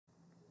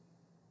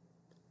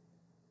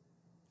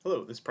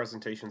Hello, this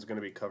presentation is going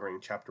to be covering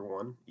Chapter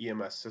 1,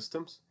 EMS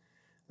Systems.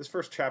 This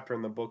first chapter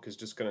in the book is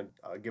just going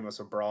to give us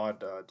a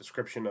broad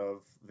description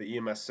of the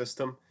EMS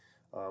system,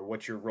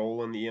 what your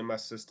role in the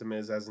EMS system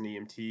is as an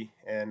EMT,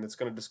 and it's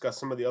going to discuss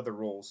some of the other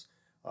roles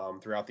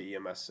throughout the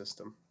EMS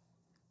system.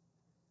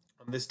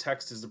 This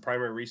text is the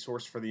primary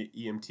resource for the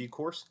EMT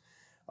course.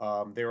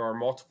 There are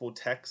multiple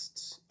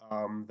texts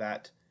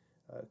that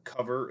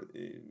cover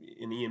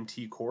an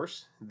EMT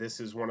course.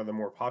 This is one of the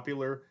more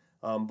popular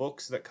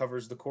books that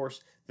covers the course.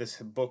 This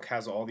book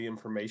has all the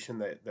information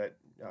that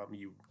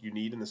you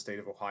need in the state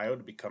of Ohio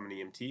to become an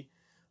EMT.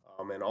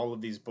 And all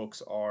of these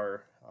books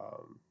are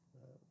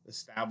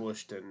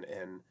established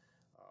and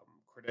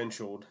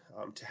credentialed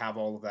to have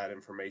all of that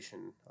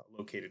information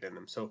located in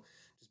them. So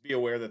just be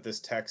aware that this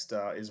text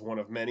is one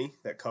of many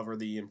that cover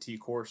the EMT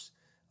course.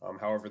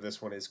 However,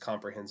 this one is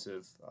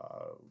comprehensive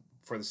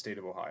for the state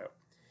of Ohio.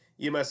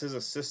 EMS is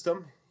a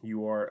system.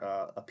 You are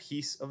a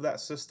piece of that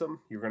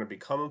system. You're going to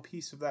become a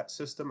piece of that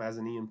system as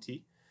an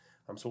EMT.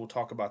 So we'll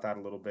talk about that a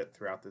little bit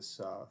throughout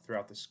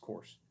this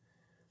course.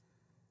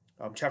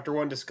 Chapter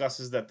 1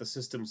 discusses that the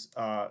system's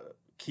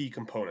key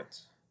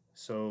components.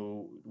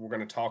 So we're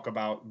going to talk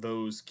about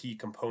those key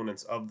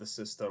components of the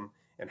system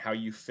and how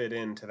you fit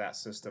into that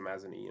system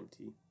as an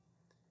EMT.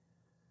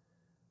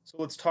 So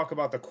let's talk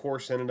about the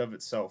course in and of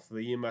itself.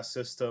 The EMS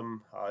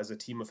system is a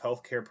team of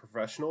healthcare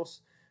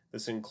professionals.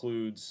 This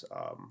includes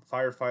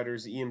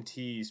firefighters,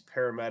 EMTs,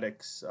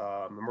 paramedics,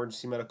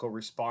 emergency medical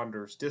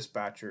responders,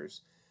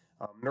 dispatchers,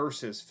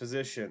 nurses,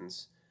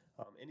 physicians,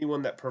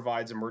 anyone that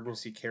provides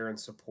emergency care and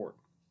support.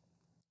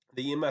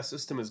 The EMS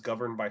system is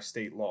governed by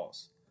state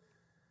laws.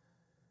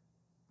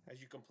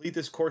 As you complete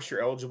this course,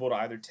 you're eligible to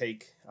either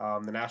take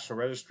the National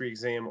Registry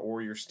exam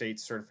or your state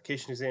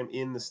certification exam.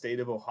 In the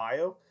state of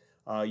Ohio,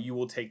 you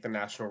will take the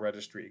National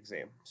Registry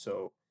exam.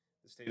 So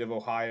the state of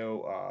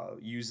Ohio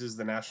uses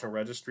the National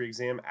Registry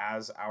exam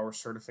as our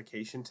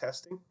certification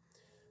testing.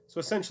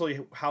 So essentially,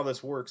 how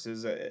this works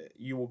is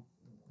you will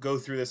go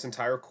through this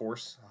entire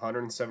course,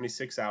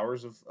 176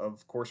 hours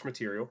of course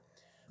material.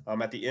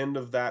 At the end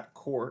of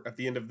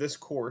this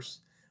course,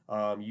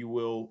 you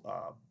will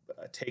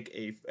take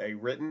a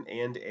written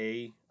and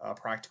a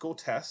practical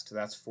test.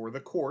 That's for the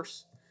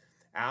course.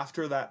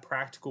 After that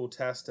practical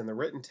test and the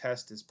written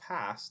test is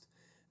passed,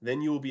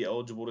 then you will be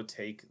eligible to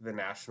take the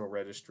National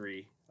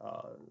Registry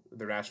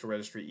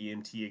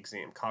EMT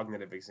exam,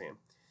 cognitive exam.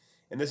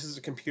 And this is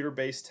a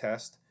computer-based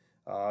test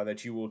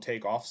that you will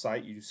take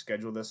off-site. You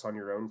schedule this on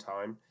your own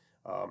time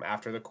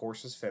after the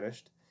course is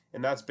finished.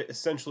 And that's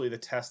essentially the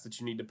test that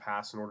you need to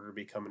pass in order to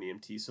become an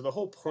EMT. So the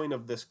whole point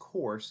of this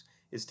course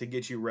is to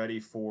get you ready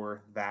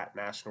for that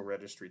National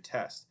Registry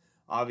test.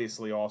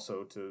 Obviously,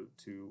 also to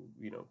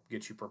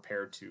get you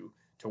prepared to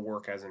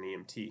work as an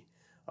EMT.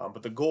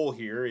 But the goal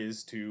here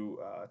is to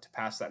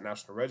pass that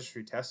National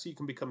Registry test so you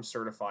can become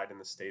certified in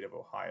the state of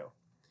Ohio.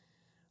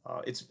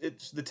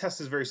 The test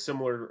is very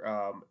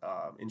similar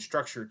in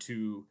structure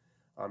to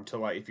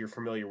like if you're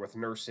familiar with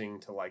nursing,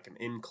 to like an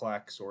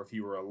NCLEX, or if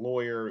you were a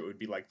lawyer, it would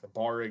be like the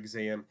bar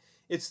exam.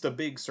 It's the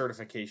big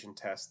certification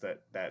test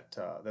that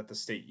the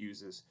state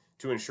uses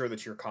to ensure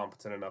that you're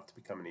competent enough to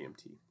become an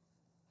EMT.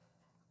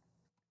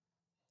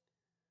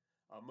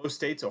 Most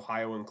states,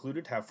 Ohio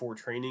included, have 4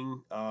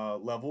 training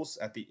levels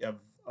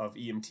of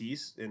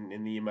EMTs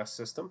in the EMS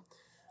system.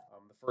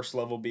 The first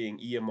level being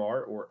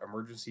EMR, or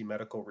Emergency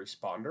Medical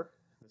Responder.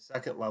 The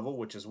second level,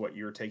 which is what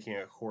you're taking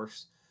a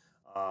course,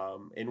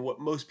 and what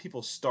most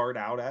people start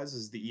out as,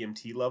 is the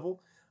EMT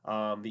level.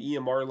 The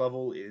EMR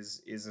level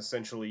is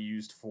essentially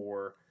used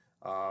for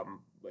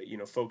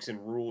folks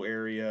in rural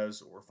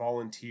areas, or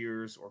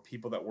volunteers, or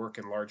people that work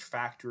in large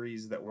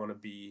factories that want to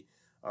be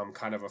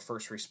kind of a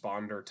first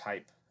responder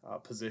type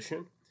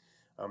position.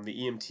 The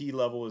EMT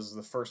level is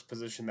the first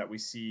position that we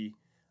see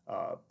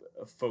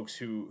folks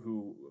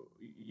who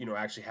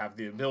actually have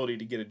the ability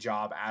to get a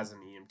job as an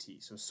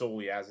EMT, so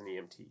solely as an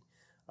EMT.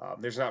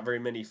 There's not very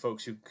many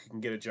folks who can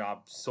get a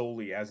job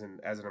solely as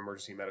an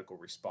emergency medical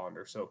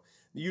responder. So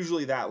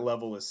usually that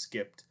level is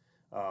skipped,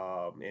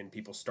 and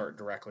people start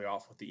directly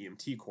off with the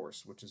EMT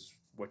course, which is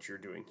what you're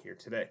doing here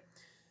today.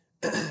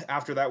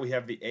 After that, we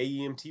have the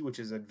AEMT, which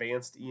is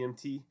advanced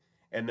EMT,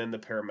 and then the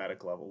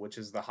paramedic level, which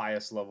is the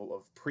highest level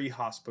of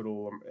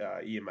pre-hospital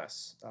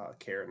EMS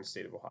care in the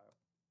state of Ohio.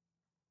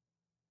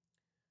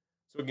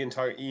 So again,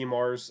 talking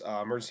EMRs,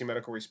 emergency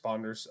medical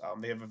responders,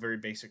 they have a very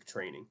basic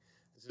training.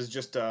 This is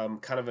just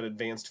kind of an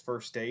advanced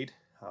first aid.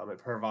 It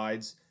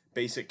provides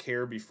basic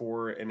care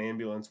before an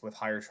ambulance with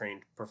higher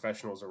trained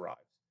professionals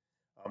arrives.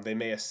 They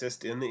may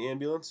assist in the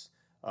ambulance,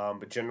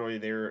 but generally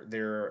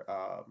they're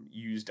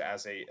used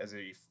as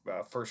a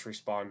first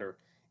responder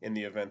in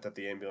the event that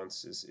the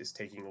ambulance is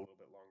taking a little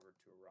bit longer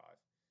to arrive.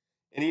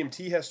 An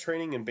EMT has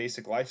training in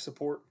basic life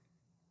support,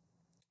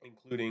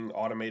 including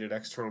automated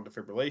external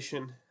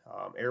defibrillation,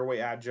 airway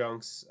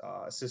adjuncts,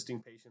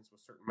 assisting patients with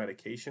certain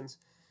medications.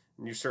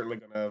 And you're certainly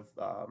going to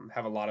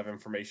have a lot of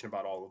information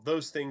about all of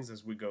those things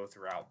as we go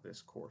throughout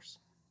this course.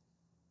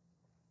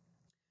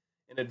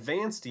 An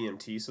advanced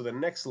EMT, so the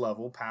next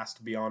level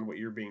past beyond what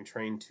you're being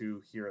trained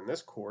to here in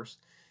this course,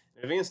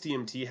 an advanced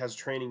EMT has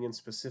training in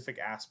specific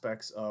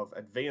aspects of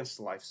advanced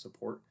life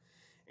support,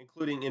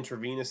 including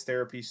intravenous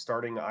therapy,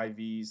 starting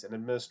IVs, and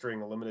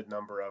administering a limited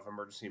number of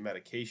emergency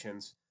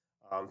medications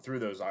through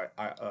those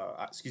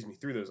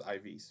through those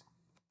IVs.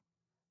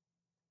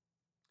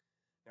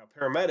 Now,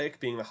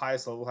 paramedic, being the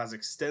highest level, has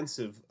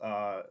extensive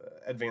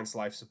advanced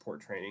life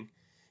support training,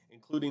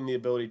 including the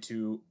ability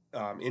to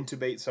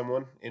intubate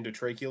someone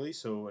endotracheally,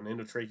 so an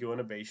endotracheal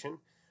intubation,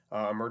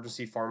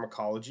 emergency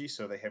pharmacology,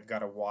 so they have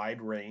got a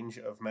wide range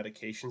of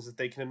medications that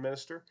they can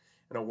administer,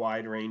 and a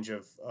wide range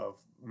of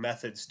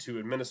methods to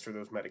administer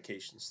those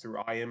medications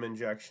through IM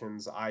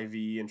injections, IV,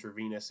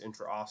 intravenous,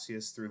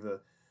 intraosseous, through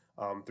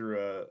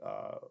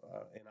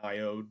an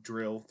IO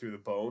drill through the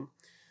bone,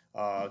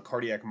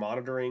 cardiac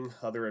monitoring,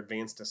 other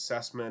advanced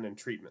assessment and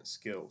treatment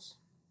skills.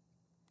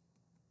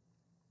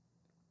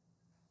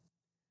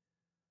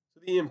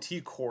 So the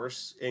EMT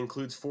course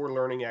includes 4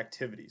 learning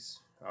activities: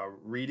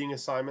 reading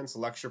assignments,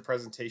 lecture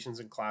presentations,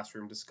 and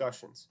classroom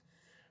discussions.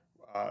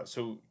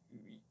 So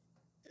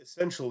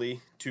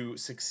essentially, to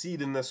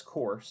succeed in this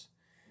course,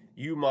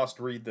 you must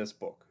read this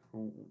book.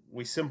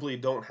 We simply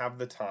don't have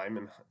the time,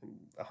 and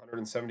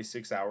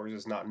 176 hours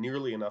is not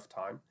nearly enough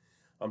time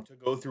to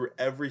go through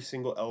every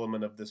single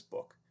element of this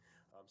book.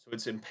 So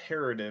it's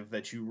imperative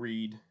that you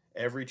read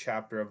every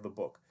chapter of the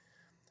book.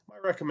 My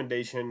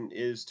recommendation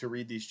is to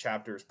read these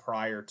chapters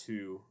prior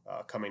to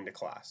coming to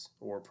class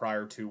or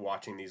prior to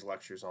watching these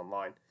lectures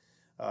online.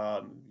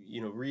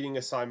 Reading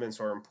assignments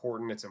are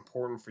important. It's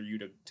important for you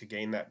to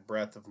gain that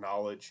breadth of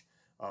knowledge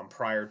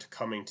prior to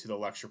coming to the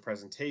lecture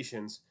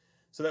presentations,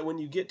 so that when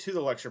you get to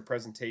the lecture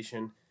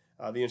presentation,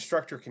 the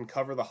instructor can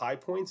cover the high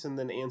points and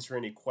then answer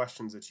any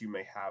questions that you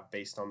may have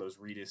based on those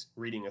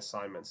reading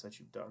assignments that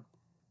you've done.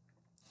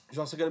 There's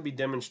also going to be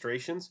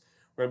demonstrations.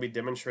 We're going to be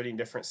demonstrating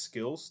different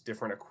skills,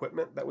 different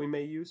equipment that we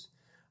may use.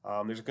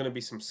 There's going to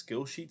be some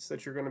skill sheets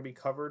that you're going to be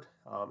covered,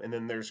 and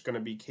then there's going to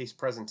be case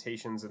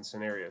presentations and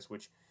scenarios,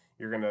 which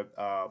you're going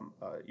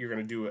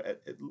to do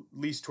at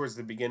least towards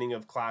the beginning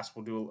of class.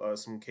 We'll do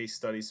some case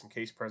studies, some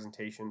case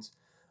presentations,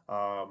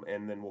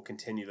 and then we'll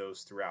continue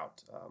those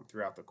throughout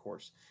the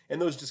course.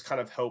 And those just kind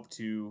of help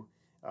to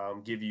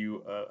give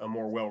you a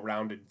more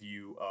well-rounded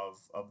view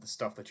of the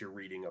stuff that you're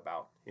reading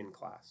about in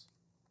class.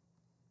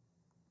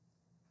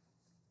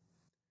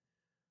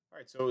 All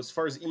right, so as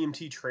far as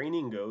EMT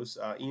training goes,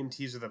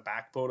 EMTs are the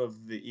backbone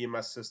of the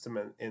EMS system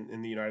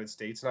in the United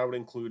States, and I would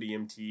include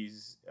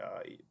EMTs,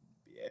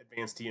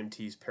 advanced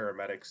EMTs,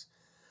 paramedics.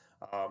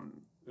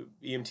 Um,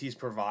 EMTs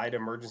provide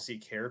emergency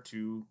care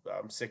to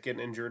sick and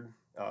injured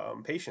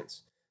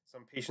patients.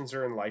 Some patients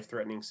are in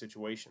life-threatening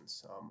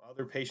situations.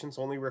 Other patients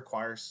only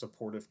require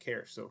supportive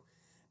care. So,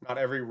 not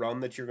every run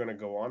that you're going to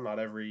go on, not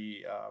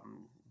every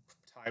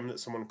time that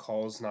someone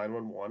calls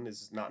 911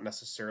 is not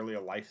necessarily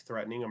a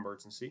life-threatening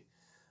emergency.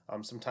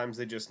 Sometimes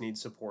they just need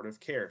supportive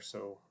care.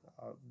 So,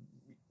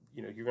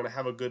 you're going to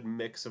have a good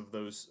mix of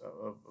those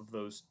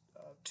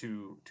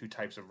two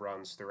types of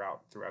runs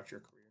throughout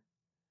your career.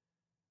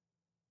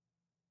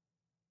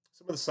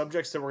 Some of the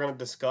subjects that we're going to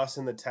discuss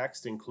in the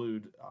text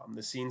include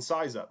the scene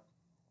size up.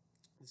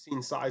 The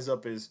scene size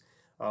up is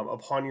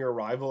upon your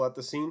arrival at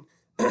the scene,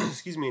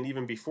 excuse me, and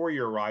even before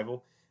your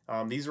arrival.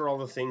 These are all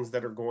the things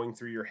that are going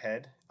through your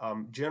head,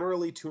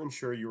 generally to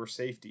ensure your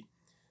safety.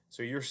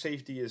 So your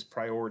safety is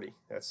priority.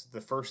 That's the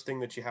first thing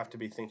that you have to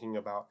be thinking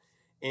about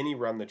any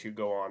run that you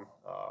go on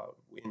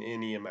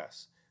in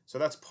EMS. So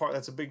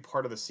that's a big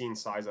part of the scene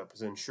size up,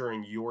 is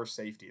ensuring your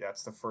safety.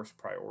 That's the first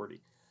priority.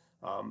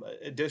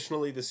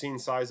 Additionally, the scene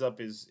size up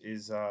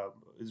is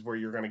where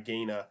you're going to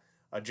gain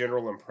a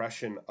general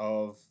impression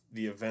of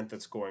the event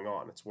that's going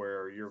on. It's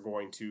where you're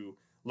going to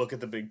look at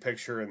the big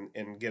picture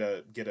and get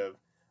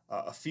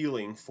a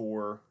feeling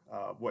for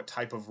what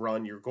type of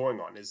run you're going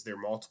on. Is there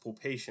multiple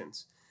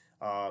patients?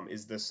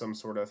 Is this some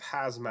sort of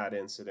hazmat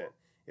incident?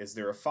 Is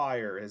there a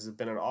fire? Has it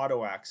been an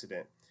auto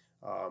accident?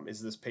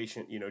 Is this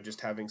patient,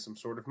 just having some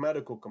sort of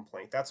medical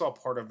complaint? That's all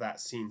part of that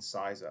scene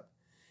size up.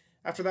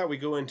 After that, we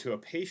go into a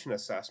patient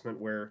assessment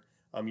where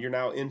you're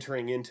now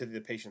entering into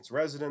the patient's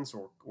residence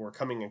or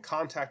coming in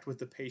contact with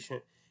the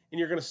patient, and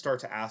you're going to start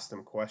to ask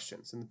them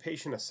questions. And the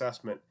patient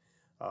assessment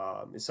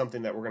is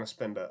something that we're going to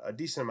spend a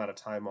decent amount of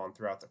time on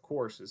throughout the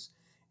course,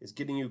 is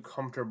getting you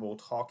comfortable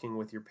talking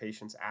with your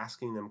patients,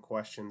 asking them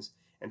questions,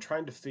 and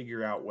trying to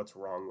figure out what's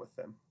wrong with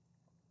them.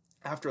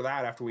 After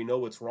that, after we know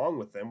what's wrong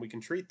with them, we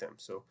can treat them.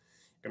 So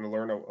you're going to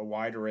learn a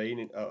wide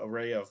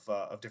array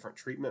of different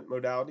treatment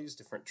modalities,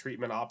 different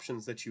treatment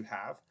options that you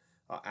have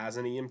as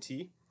an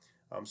EMT.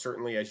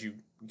 Certainly, as you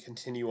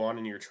continue on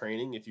in your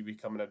training, if you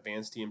become an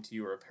advanced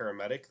EMT or a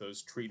paramedic,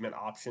 those treatment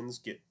options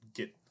get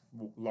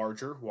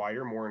larger,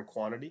 wider, more in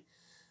quantity.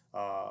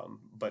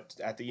 But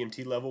at the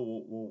EMT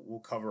level, we'll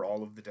cover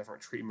all of the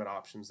different treatment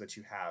options that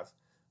you have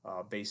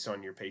based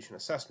on your patient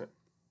assessment.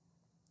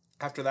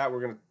 After that,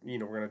 we're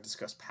gonna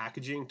discuss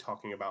packaging,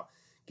 talking about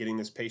getting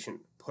this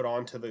patient put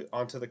onto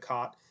the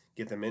cot,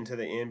 get them into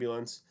the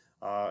ambulance,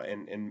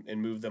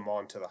 and move them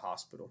on to the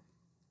hospital.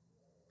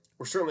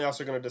 We're certainly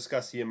also going to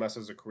discuss EMS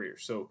as a career.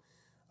 So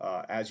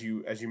as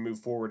you move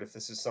forward, if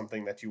this is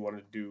something that you want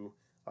to do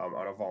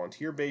on a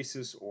volunteer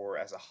basis or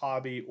as a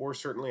hobby or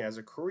certainly as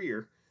a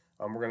career,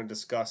 we're going to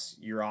discuss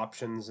your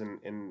options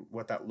and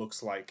what that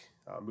looks like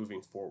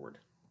moving forward.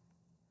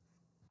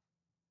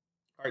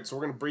 All right, so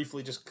we're going to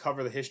briefly just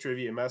cover the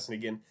history of EMS. And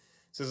again,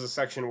 this is a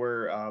section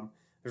where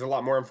there's a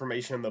lot more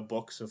information in the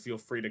book, so feel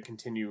free to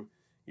continue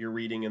your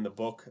reading in the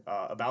book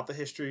about the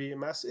history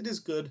of EMS. It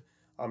is good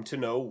to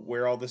know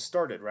where all this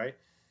started, right?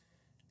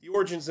 The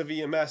origins of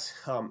EMS,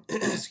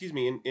 excuse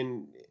me,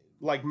 in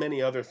like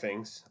many other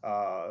things,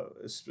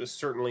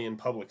 certainly in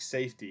public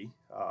safety,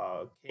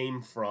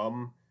 came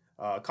from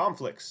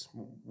conflicts.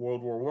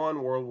 World War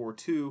One, World War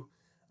Two,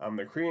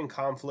 the Korean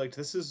conflict.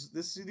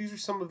 These are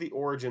some of the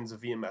origins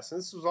of EMS,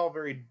 and this was all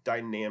very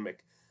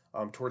dynamic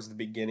towards the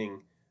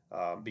beginning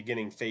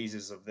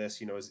phases of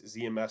this. As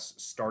EMS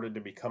started to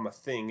become a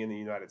thing in the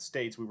United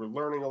States, we were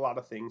learning a lot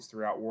of things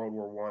throughout World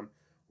War One,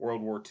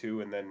 World War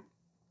Two, and then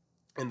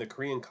in the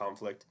Korean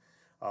conflict.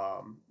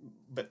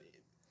 But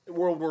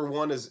World War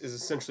One is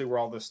essentially where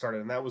all this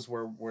started, and that was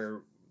where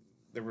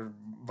there were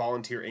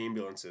volunteer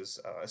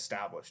ambulances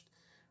established.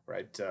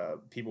 Right,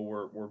 people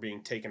were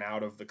being taken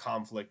out of the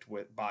conflict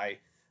by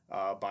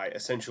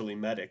essentially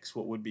medics,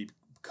 what would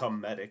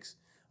become medics.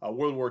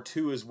 World War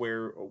Two is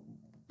where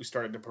we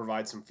started to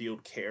provide some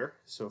field care,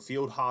 so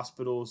field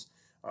hospitals,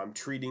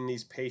 treating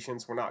these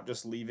patients. We're not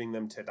just leaving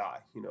them to die.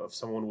 If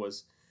someone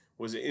was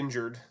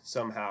injured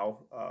somehow,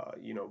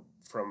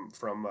 from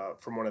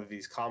one of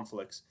these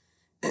conflicts,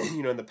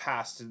 in the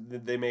past,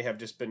 they may have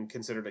just been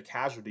considered a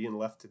casualty and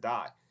left to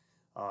die.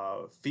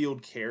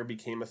 Field care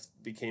became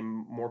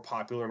more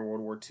popular in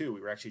World War II.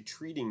 We were actually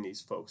treating these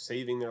folks,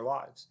 saving their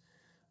lives.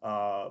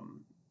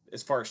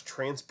 As far as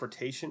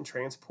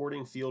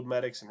transporting field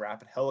medics and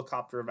rapid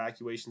helicopter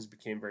evacuations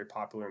became very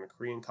popular in the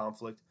Korean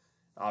conflict.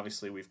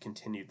 Obviously, we've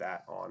continued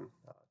that on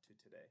to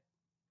today.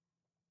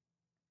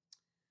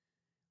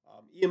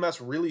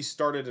 EMS really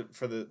started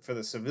for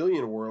the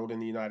civilian world in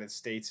the United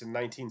States in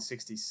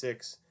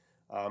 1966,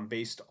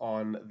 based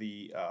on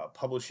the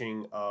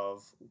publishing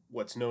of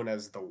what's known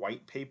as the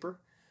White Paper,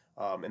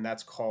 and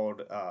that's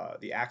called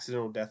 "The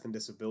Accidental Death and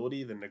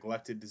Disability: The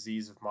Neglected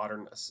Disease of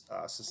Modern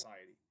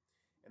Society."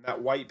 And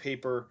that White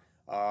Paper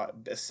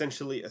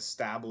essentially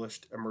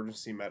established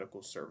emergency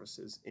medical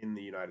services in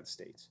the United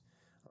States.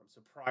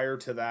 So prior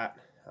to that,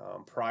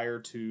 prior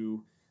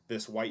to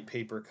this White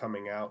Paper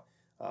coming out,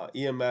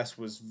 EMS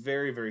was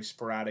very, very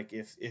sporadic,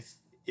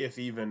 if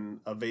even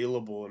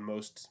available in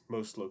most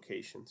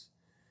locations.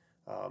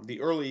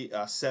 The early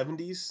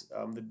 70s,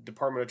 the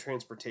Department of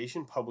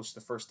Transportation published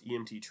the first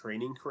EMT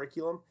training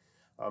curriculum.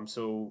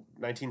 So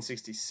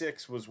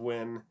 1966 was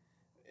when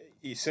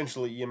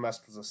essentially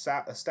EMS was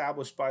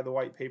established by the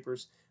White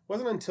Papers. It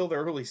wasn't until the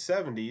early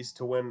 70s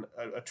to when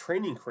a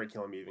training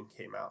curriculum even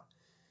came out.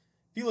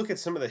 If you look at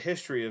some of the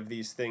history of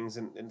these things,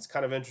 and it's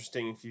kind of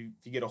interesting if you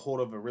get a hold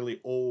of a really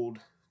old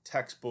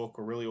textbook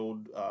or really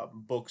old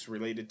books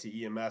related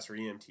to EMS or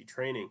EMT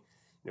training,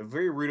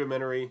 very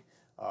rudimentary,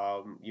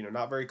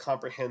 not very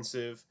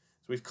comprehensive. So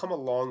we've come a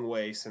long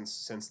way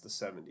since the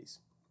 70s.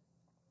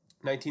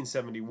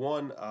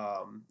 1971,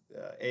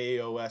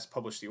 AAOS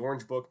published the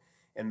Orange Book,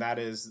 and that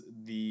is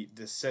the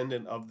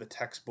descendant of the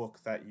textbook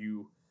that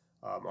you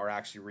are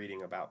actually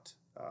reading about,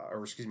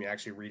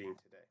 actually reading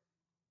today.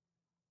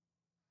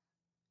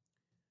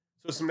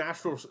 So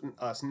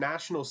some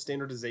national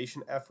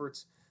standardization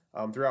efforts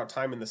throughout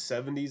time in the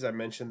 70s. I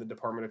mentioned the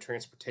Department of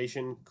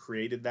Transportation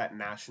created that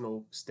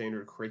national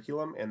standard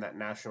curriculum and that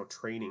national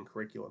training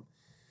curriculum.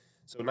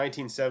 So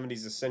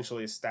 1970s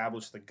essentially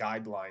established the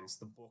guidelines,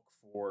 the book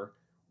for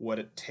what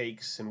it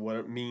takes and what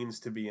it means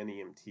to be an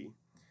EMT.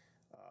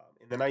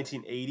 In the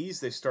 1980s,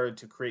 they started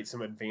to create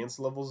some advanced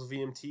levels of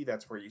EMT.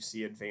 That's where you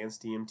see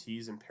advanced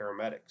EMTs and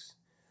paramedics.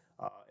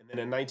 And then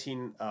in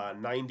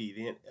 1990,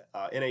 the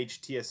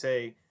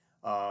NHTSA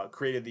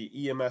created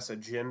the EMS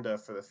agenda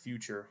for the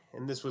future,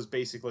 and this was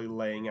basically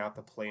laying out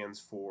the plans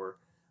for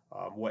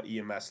what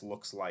EMS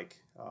looks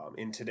like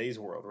in today's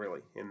world,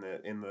 really in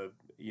the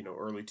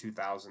early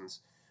 2000s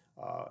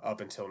up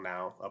until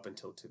now, up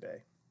until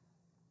today.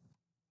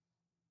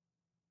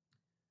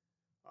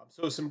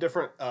 So some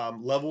different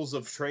levels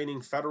of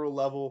training. Federal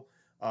level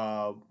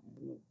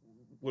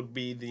would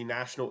be the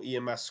National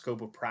EMS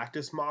Scope of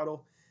Practice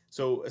model.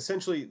 So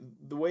essentially,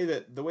 the way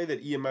that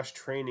EMS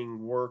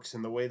training works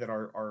and the way that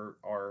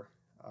our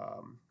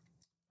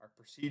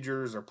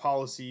procedures, our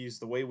policies,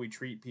 the way we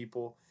treat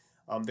people,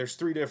 there's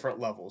three different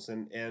levels,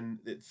 and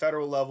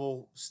federal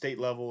level, state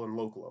level, and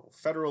local level.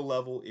 Federal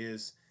level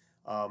is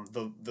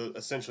the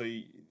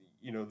essentially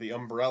the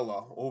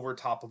umbrella over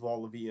top of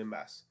all of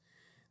EMS.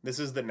 This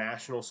is the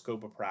National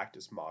Scope of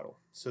Practice model.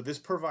 So this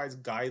provides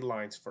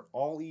guidelines for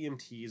all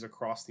EMTs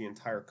across the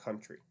entire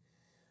country.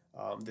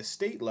 The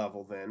state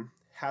level then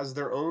has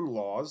their own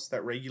laws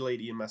that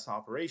regulate EMS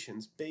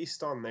operations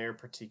based on their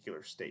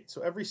particular state.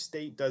 So every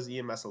state does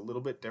EMS a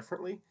little bit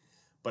differently,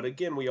 but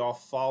again, we all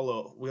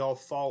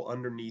fall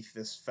underneath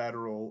this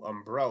federal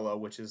umbrella,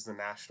 which is the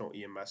National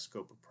EMS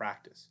Scope of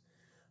Practice.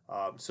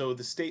 So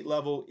the state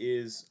level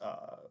is,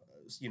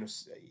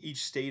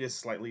 each state is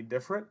slightly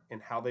different in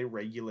how they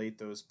regulate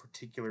those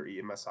particular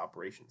EMS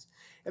operations,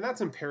 and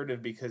that's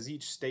imperative because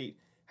each state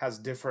has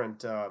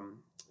different,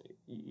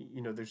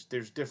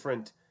 there's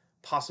different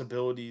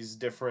possibilities,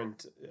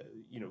 different,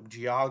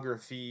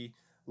 geography,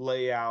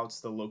 layouts,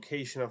 the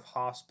location of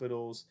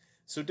hospitals.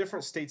 So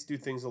different states do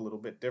things a little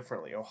bit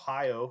differently.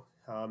 Ohio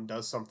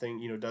does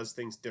something, does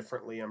things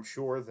differently, I'm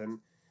sure, than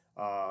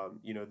a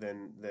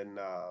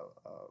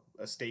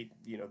state,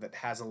 that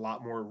has a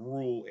lot more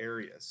rural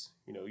areas.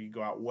 You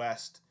go out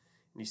west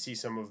and you see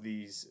some of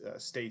these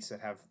states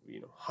that have,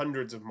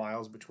 hundreds of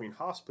miles between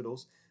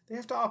hospitals. They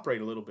have to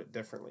operate a little bit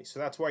differently. So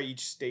that's why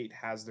each state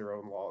has their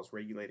own laws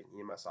regulating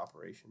EMS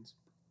operations.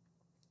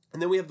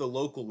 And then we have the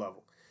local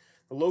level.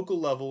 The local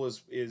level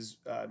is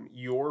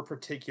your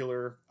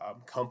particular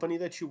company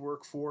that you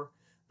work for,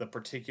 the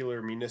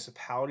particular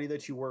municipality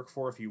that you work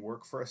for. If you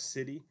work for a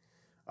city,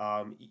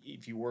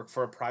 if you work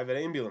for a private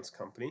ambulance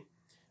company,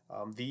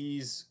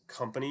 these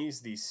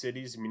companies, these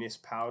cities,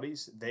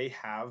 municipalities, they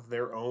have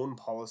their own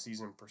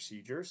policies and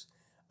procedures.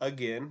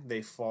 Again,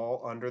 they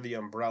fall under the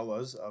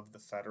umbrellas of the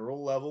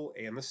federal level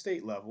and the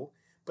state level,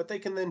 but they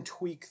can then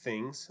tweak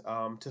things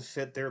to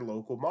fit their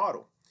local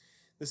model.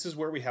 This is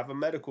where we have a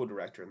medical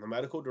director, and the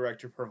medical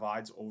director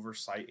provides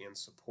oversight and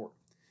support.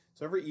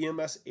 So every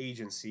EMS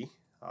agency,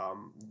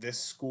 this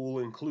school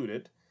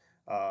included,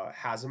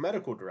 has a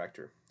medical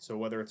director. So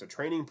whether it's a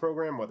training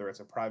program, whether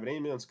it's a private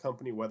ambulance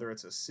company, whether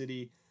it's a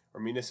city or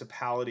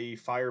municipality,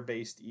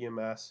 fire-based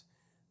EMS,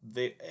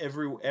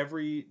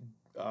 every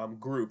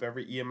group,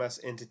 every EMS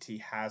entity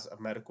has a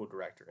medical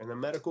director, and the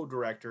medical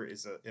director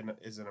is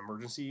an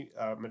emergency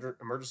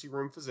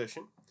room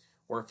physician,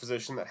 or a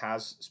physician that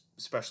has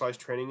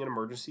specialized training in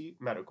emergency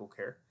medical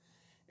care,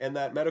 and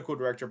that medical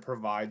director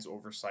provides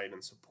oversight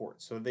and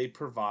support. So they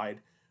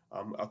provide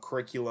a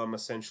curriculum,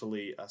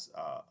 essentially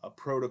a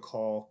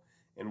protocol,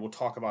 and we'll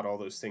talk about all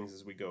those things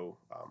as we go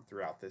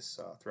throughout this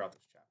chapter.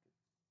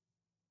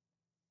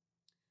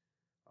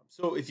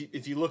 So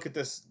if you look at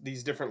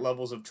these different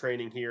levels of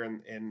training here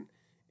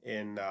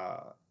and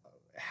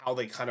how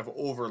they kind of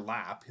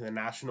overlap, the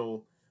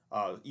national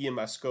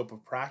EMS scope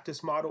of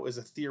practice model is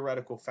a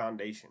theoretical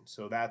foundation.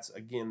 So that's,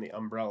 again, the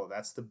umbrella.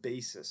 That's the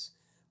basis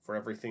for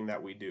everything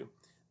that we do.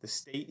 The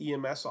state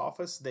EMS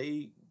office,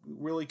 they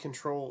really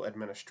control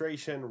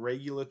administration,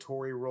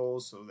 regulatory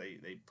roles. So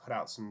they put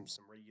out some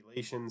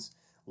regulations.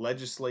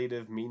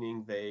 Legislative,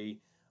 meaning they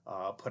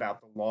put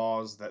out the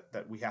laws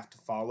that we have to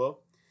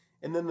follow.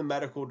 And then the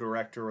medical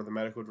director or the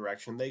medical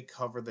direction, they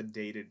cover the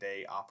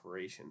day-to-day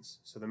operations.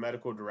 So the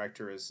medical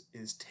director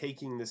is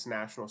taking this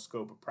national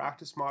scope of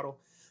practice model.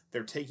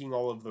 They're taking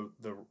all of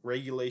the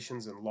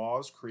regulations and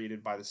laws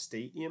created by the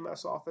state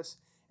EMS office,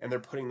 and they're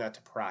putting that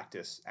to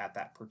practice at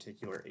that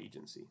particular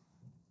agency.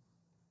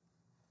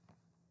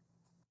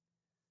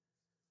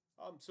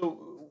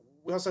 So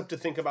we also have to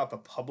think about the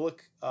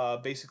public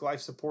basic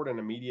life support and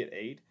immediate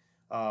aid.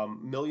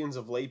 Millions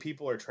of lay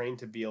people are trained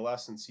to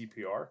BLS and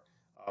CPR,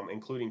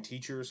 including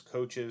teachers,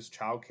 coaches,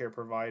 childcare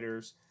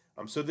providers.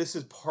 So this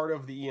is part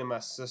of the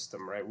EMS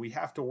system, right? We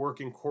have to work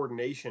in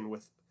coordination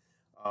with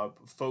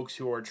folks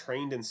who are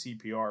trained in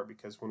CPR,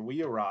 because when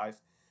we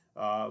arrive,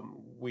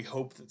 we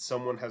hope that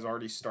someone has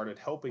already started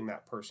helping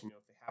that person,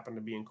 if they happen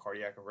to be in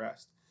cardiac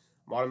arrest.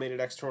 Automated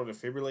external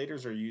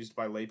defibrillators are used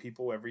by lay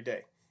people every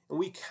day, and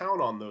we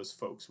count on those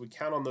folks. We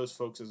count on those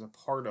folks as a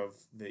part of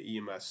the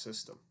EMS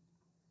system.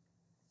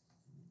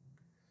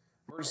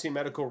 Emergency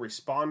medical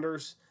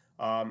responders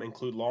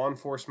include law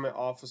enforcement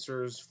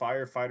officers,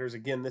 firefighters.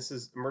 Again, this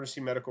is emergency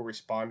medical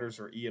responders,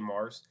 or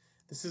EMRs.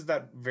 This is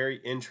that very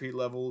entry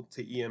level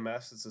to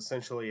EMS. It's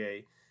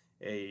essentially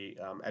a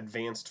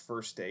advanced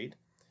first aid.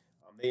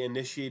 They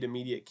initiate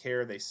immediate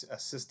care. They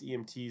assist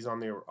EMTs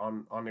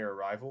on their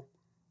arrival.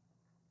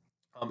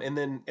 And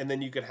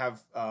then you could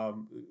have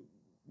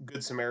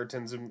Good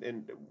Samaritans,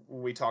 and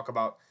when we talk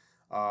about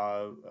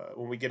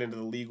when we get into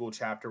the legal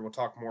chapter, we'll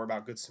talk more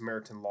about Good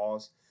Samaritan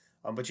laws.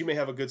 But you may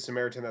have a Good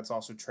Samaritan that's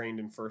also trained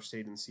in first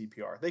aid and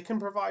CPR. They can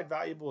provide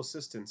valuable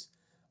assistance,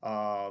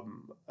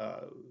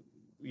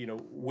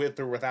 with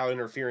or without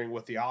interfering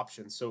with the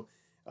options. So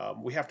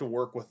we have to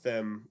work with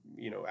them,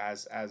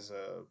 as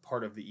a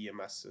part of the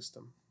EMS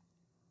system.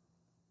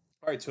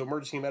 All right, so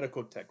emergency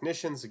medical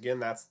technicians, again,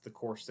 that's the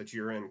course that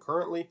you're in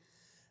currently.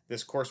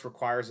 This course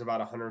requires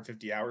about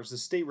 150 hours. The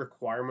state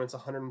requirement's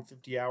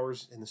 150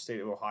 hours in the state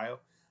of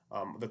Ohio.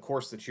 The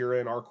course that you're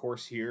in, our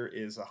course here,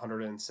 is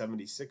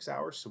 176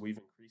 hours, so we've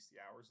increased the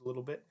hours a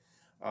little bit.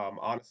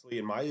 Honestly,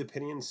 in my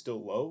opinion,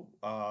 still low.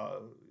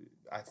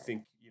 I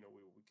think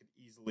we could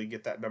easily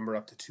get that number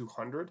up to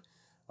 200.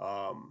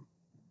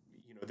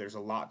 There's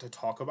a lot to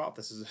talk about.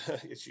 This is,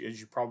 as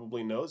you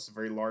probably know, it's a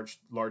very large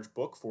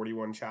book,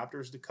 41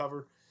 chapters to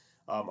cover,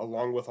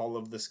 along with all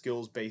of the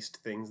skills-based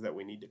things that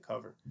we need to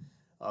cover.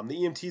 The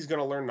EMT is going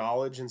to learn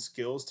knowledge and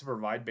skills to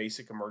provide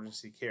basic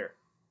emergency care.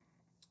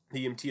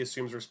 The EMT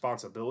assumes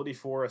responsibility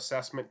for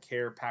assessment,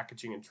 care,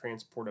 packaging, and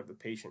transport of the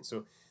patient.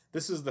 So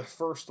this is the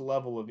first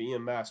level of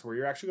EMS where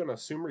you're actually going to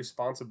assume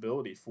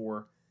responsibility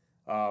for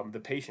the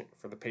patient,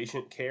 for the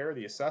patient care,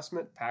 the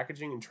assessment,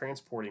 packaging, and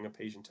transporting a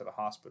patient to the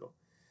hospital.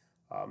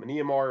 An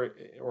EMR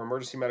or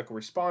emergency medical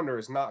responder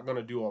is not going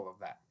to do all of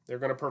that. They're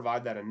going to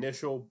provide that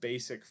initial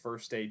basic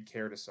first aid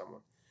care to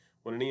someone.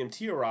 When an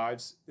EMT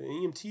arrives, the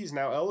EMT is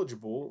now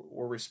eligible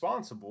or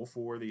responsible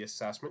for the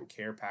assessment,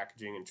 care,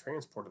 packaging, and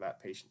transport of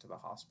that patient to the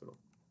hospital.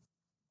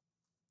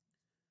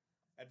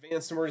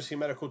 Advanced emergency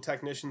medical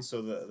technician,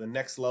 so the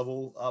next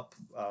level up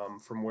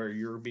from where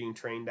you're being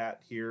trained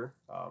at here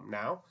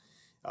now.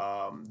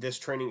 This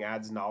training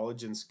adds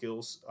knowledge and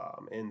skills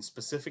in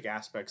specific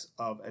aspects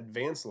of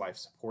advanced life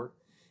support,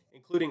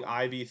 including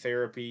IV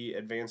therapy,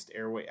 advanced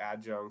airway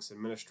adjuncts,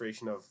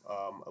 administration of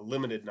a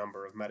limited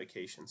number of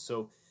medications.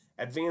 So,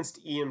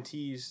 advanced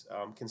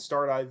EMTs can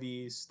start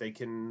IVs, they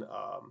can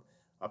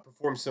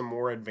perform some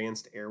more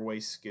advanced airway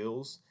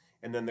skills,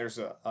 and then there's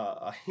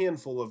a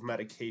handful of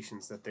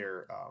medications that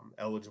they're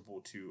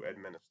eligible to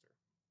administer.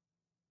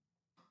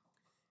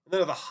 And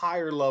then at the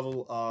higher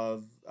level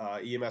of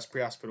EMS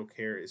pre-hospital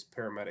care is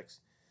paramedics.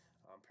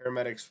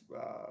 Paramedics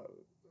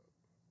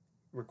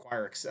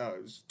require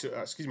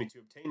to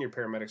obtain your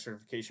paramedic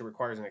certification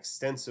requires an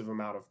extensive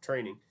amount of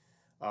training,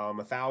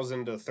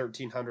 1,000 to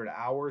 1,300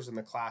 hours in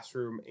the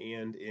classroom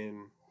and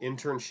in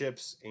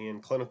internships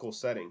and clinical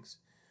settings.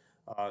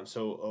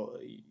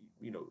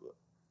 You know,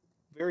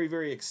 very,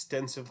 very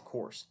extensive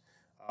course.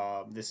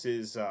 This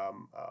is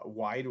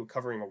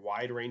covering a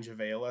wide range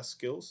of ALS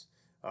skills,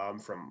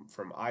 from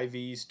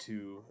IVs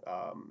to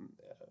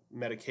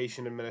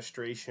medication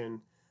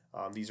administration.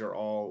 These are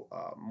all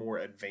more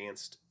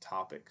advanced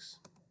topics.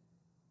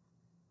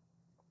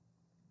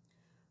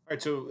 All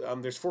right, so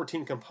there's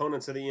 14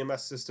 components of the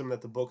EMS system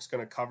that the book's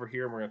going to cover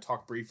here, and we're going to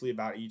talk briefly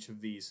about each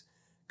of these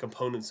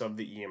components of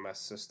the EMS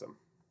system.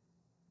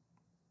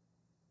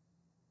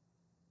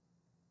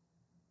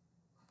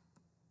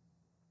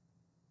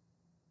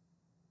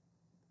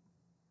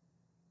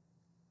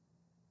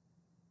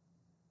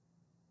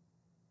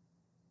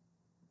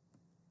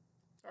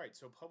 All right,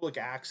 so public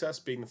access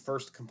being the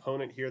first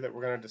component here that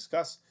we're going to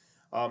discuss.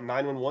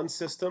 911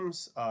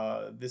 systems,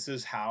 this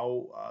is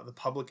how the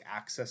public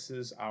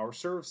accesses our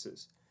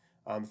services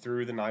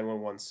through the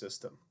 911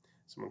 system.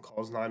 Someone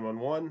calls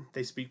 911,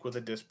 they speak with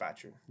a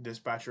dispatcher. The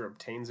dispatcher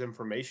obtains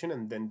information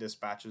and then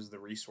dispatches the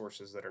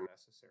resources that are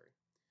necessary.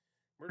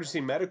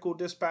 Emergency medical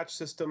dispatch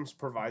systems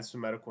provide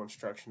some medical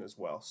instruction as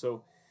well.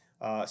 So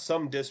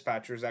some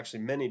dispatchers,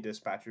 actually many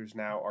dispatchers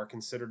now, are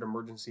considered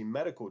emergency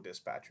medical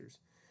dispatchers,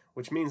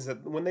 which means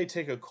that when they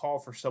take a call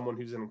for someone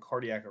who's in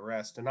cardiac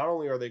arrest, and not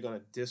only are they going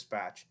to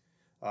dispatch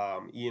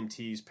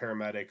EMTs,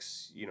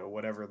 paramedics,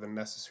 whatever the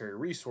necessary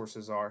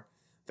resources are,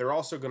 they're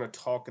also going to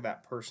talk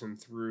that person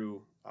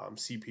through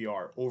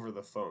CPR over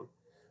the phone.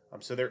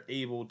 So they're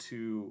able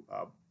to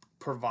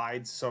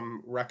provide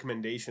some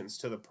recommendations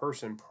to the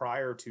person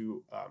prior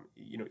to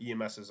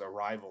EMS's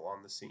arrival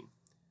on the scene.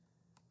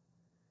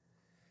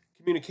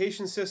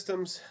 Communication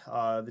systems,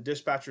 the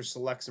dispatcher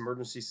selects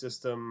emergency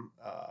system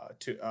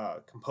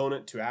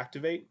component to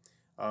activate.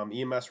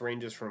 EMS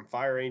ranges from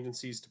fire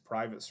agencies to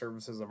private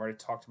services. I've already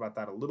talked about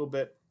that a little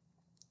bit.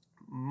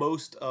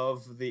 Most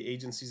of the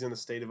agencies in the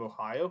state of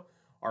Ohio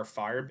are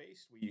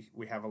fire-based.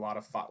 We have a lot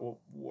of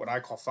what I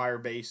call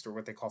fire-based, or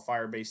what they call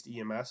fire-based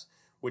EMS,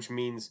 which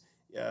means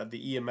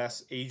the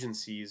EMS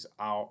agencies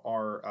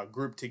are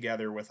grouped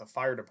together with a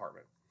fire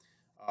department.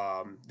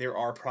 There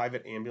are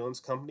private ambulance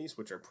companies,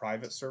 which are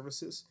private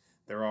services.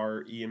 There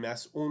are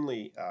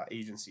EMS-only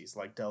agencies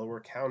like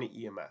Delaware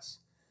County EMS.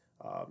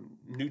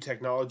 New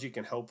technology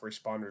can help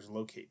responders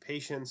locate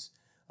patients.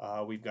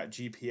 We've got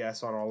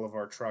GPS on all of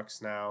our trucks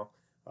now.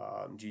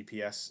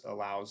 GPS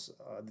allows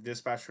the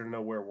dispatcher to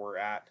know where we're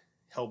at,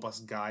 help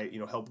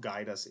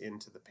guide us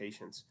into the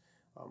patients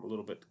a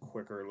little bit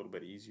quicker, a little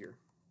bit easier.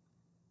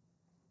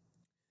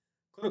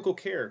 Clinical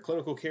care.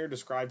 Clinical care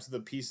describes the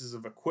pieces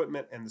of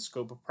equipment and the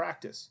scope of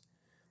practice.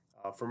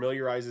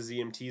 Familiarizes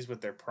EMTs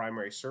with their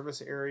primary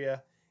service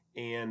area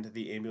and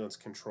the ambulance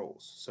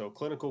controls. So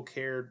clinical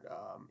care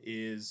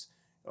is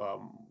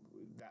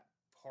that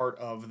part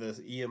of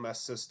the EMS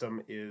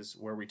system is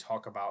where we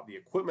talk about the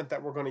equipment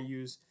that we're going to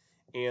use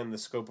and the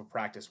scope of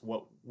practice,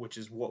 which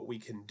is what we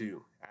can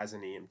do as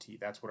an EMT.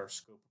 That's what our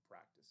scope of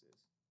practice is.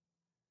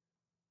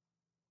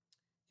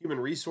 Human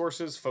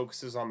resources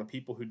focuses on the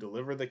people who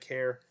deliver the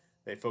care.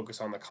 They focus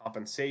on the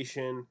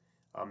compensation,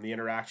 the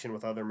interaction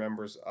with other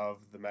members of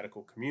the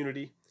medical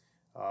community.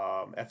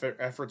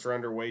 Efforts are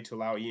underway to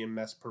allow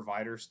EMS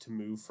providers to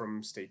move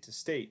from state to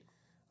state,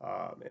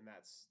 and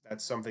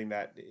that's something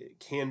that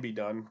can be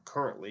done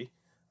currently,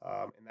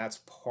 and that's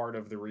part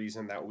of the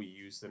reason that we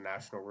use the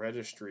National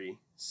Registry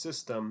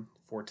system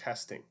for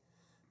testing,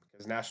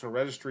 because National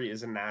Registry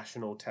is a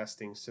national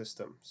testing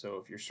system.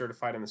 So if you're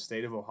certified in the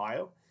state of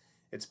Ohio,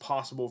 it's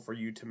possible for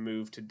you to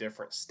move to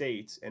different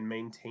states and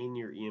maintain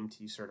your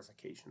EMT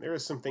certification. There are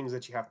some things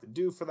that you have to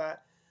do for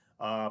that,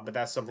 but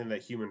that's something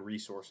that human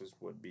resources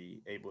would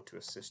be able to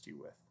assist you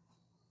with.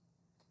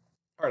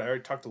 All right, I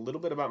already talked a little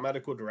bit about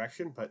medical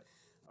direction, but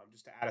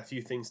just to add a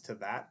few things to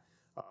that.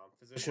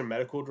 Physician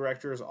medical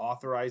directors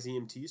authorize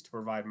EMTs to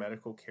provide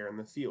medical care in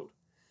the field.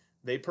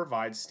 They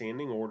provide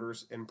standing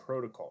orders and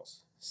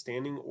protocols.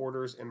 Standing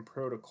orders and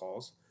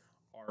protocols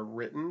are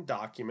written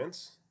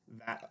documents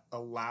that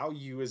allow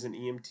you as an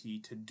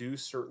EMT to do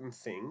certain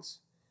things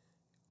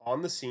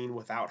on the scene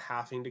without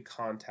having to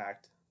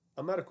contact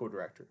a medical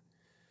director.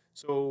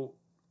 So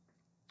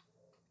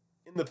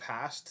in the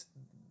past,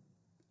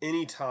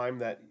 any time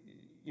that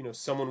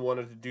someone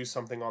wanted to do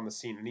something on the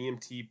scene, an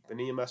EMT, an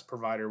EMS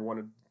provider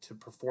wanted to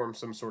perform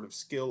some sort of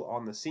skill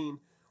on the scene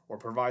or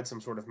provide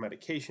some sort of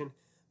medication,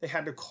 they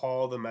had to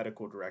call the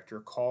medical director,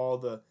 call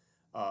the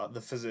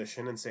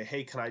physician, and say,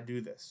 "Hey, can I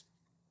do this?"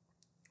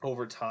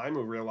 Over time,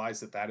 we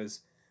realized that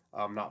is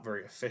not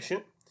very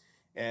efficient,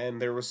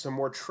 and there was some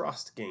more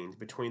trust gained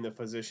between the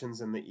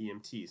physicians and the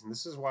EMTs, and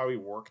this is why we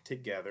work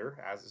together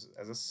as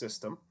a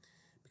system,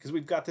 because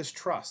we've got this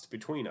trust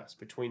between us,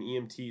 between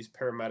EMTs,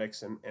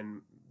 paramedics,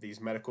 and these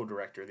medical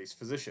director, these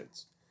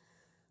physicians.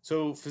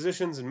 So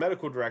physicians and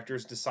medical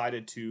directors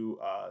decided to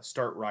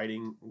start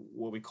writing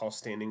what we call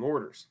standing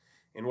orders.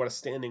 And what a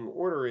standing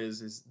order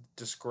is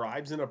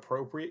describes an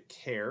appropriate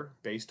care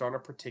based on a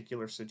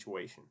particular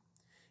situation.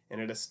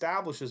 And it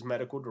establishes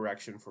medical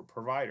direction for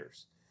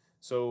providers.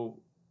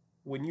 So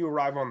when you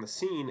arrive on the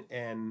scene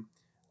and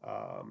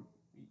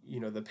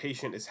the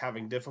patient is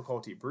having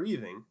difficulty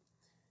breathing,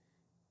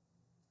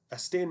 a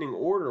standing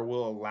order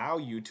will allow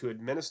you to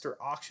administer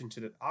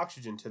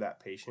oxygen to that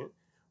patient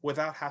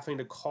without having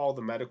to call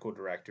the medical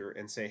director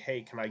and say,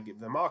 "Hey, can I give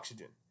them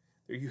oxygen?"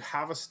 You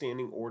have a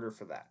standing order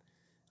for that.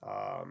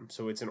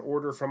 So it's an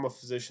order from a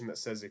physician that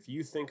says if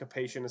you think a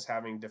patient is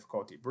having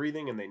difficulty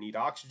breathing and they need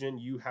oxygen,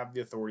 you have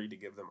the authority to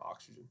give them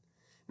oxygen.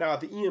 Now,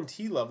 at the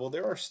EMT level,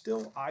 there are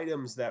still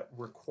items that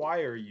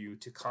require you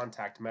to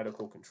contact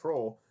medical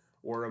control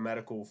or a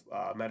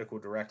medical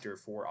director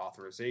for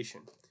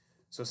authorization.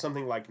 So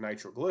something like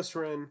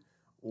nitroglycerin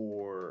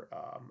or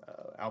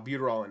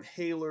albuterol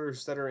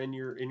inhalers that are in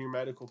your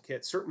medical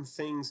kit, certain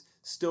things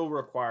still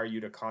require you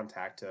to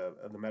contact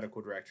the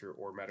medical director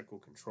or medical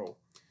control.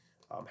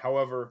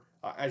 However,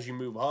 as you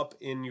move up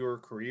in your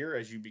career,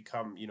 as you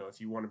become,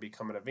 if you want to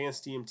become an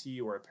advanced EMT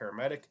or a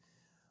paramedic,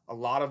 a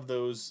lot of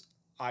those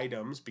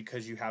items,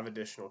 because you have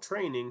additional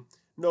training,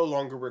 no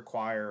longer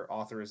require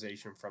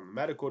authorization from the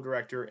medical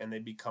director, and they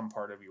become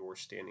part of your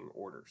standing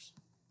orders.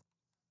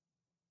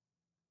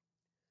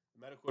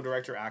 The medical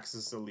director acts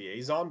as the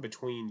liaison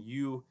between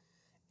you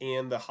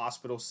and the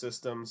hospital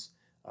systems.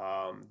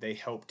 They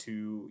help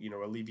to,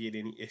 alleviate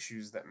any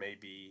issues that may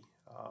be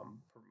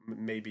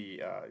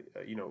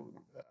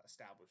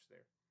established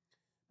there.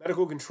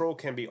 Medical control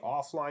can be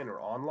offline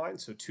or online,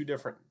 so two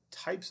different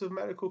types of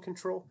medical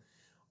control.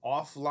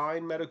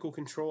 Offline medical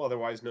control,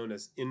 otherwise known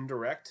as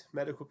indirect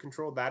medical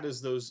control, that is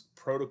those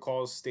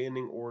protocols,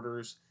 standing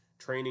orders,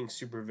 training,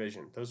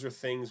 supervision. Those are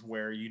things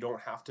where you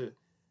don't have to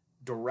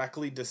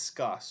directly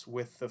discuss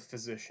with the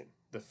physician.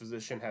 The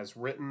physician has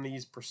written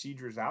these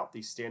procedures out,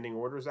 these standing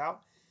orders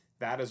out.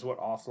 That is what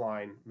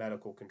offline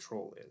medical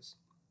control is.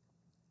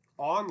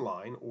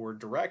 Online or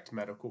direct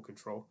medical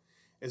control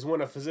is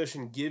when a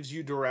physician gives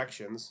you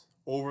directions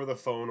over the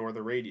phone or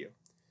the radio.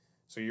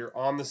 So you're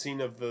on the scene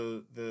of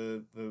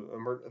the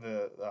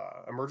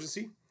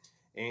emergency,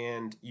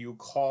 and you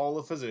call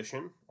a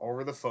physician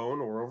over the phone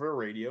or over a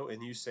radio,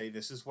 and you say,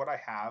 "This is what I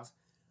have.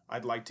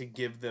 I'd like to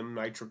give them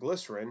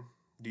nitroglycerin.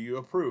 Do you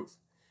approve?"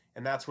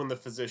 And that's when the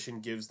physician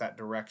gives that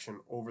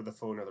direction over the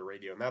phone or the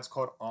radio, and that's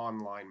called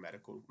online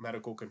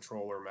medical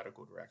control or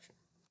medical direction.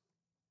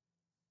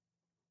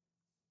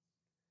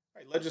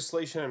 All right,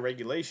 legislation and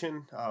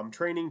regulation,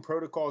 training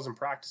protocols and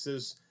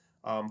practices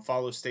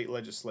follow state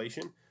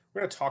legislation.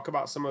 We're going to talk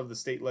about some of the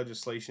state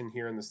legislation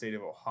here in the state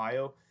of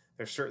Ohio.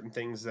 There's certain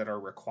things that are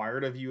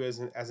required of you as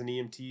an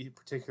EMT,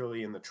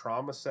 particularly in the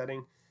trauma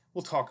setting.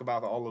 We'll talk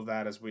about all of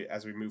that as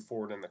we move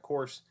forward in the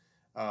course.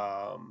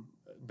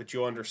 But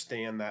you'll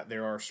understand that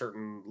there are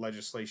certain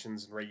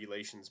legislations and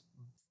regulations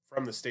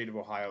from the state of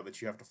Ohio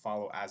that you have to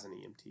follow as an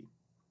EMT.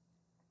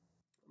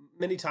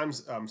 Many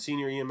times,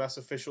 senior EMS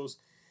officials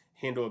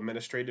handle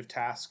administrative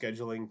tasks,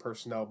 scheduling,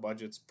 personnel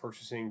budgets,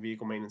 purchasing,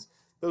 vehicle maintenance.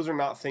 Those are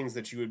not things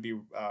that you would be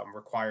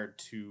required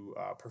to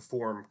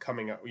perform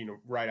coming up,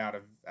 right out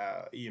of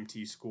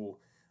EMT school,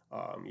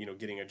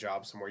 getting a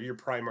job somewhere. Your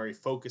primary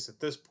focus at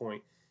this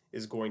point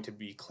is going to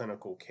be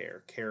clinical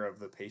care of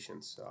the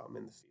patients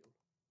in the field.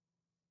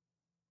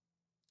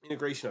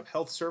 Integration of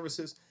health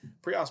services.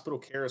 Pre-hospital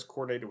care is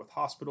coordinated with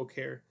hospital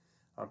care.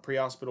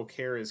 Pre-hospital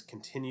care is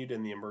continued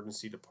in the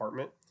emergency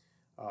department.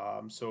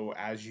 So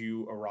as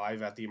you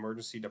arrive at the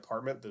emergency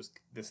department,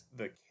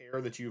 the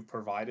care that you've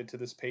provided to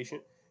this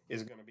patient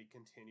is going to be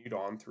continued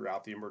on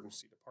throughout the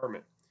emergency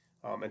department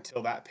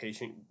until that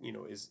patient,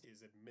 is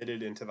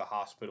admitted into the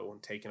hospital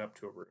and taken up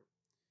to a room.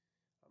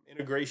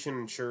 Integration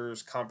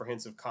ensures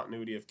comprehensive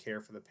continuity of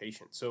care for the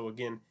patient. So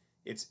again,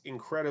 it's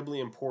incredibly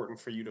important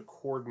for you to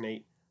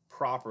coordinate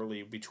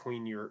properly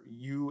between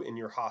you and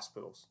your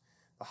hospitals.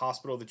 The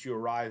hospital that you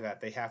arrive at,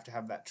 they have to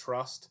have that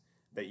trust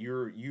that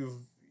you've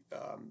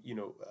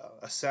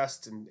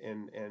assessed and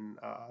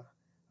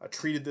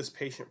treated this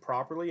patient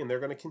properly, and they're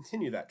going to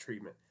continue that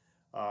treatment.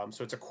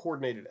 So it's a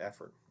coordinated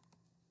effort.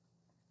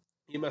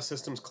 EMS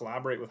systems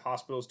collaborate with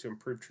hospitals to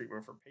improve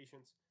treatment for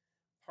patients,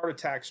 heart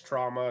attacks,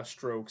 trauma,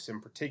 strokes in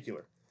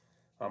particular.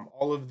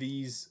 All of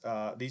these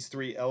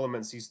three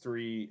elements, these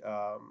three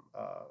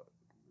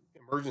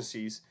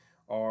emergencies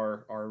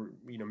are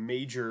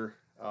major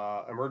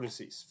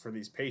emergencies for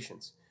these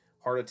patients: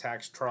 heart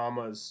attacks,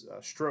 traumas,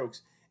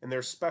 strokes, and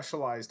there's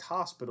specialized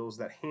hospitals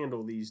that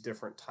handle these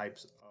different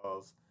types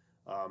of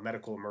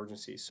medical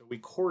emergencies. So we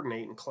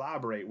coordinate and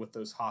collaborate with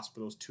those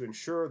hospitals to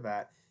ensure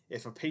that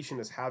if a patient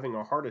is having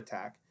a heart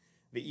attack,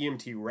 the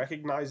EMT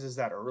recognizes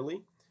that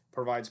early,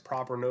 provides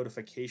proper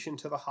notification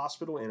to the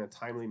hospital in a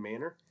timely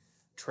manner,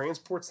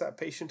 transports that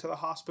patient to the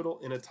hospital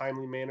in a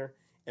timely manner,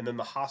 and then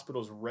the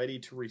hospital is ready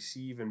to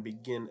receive and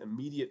begin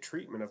immediate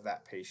treatment of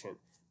that patient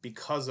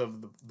because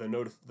of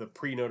the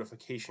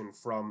pre-notification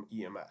from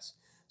EMS.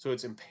 So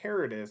it's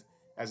imperative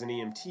as an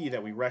EMT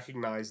that we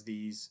recognize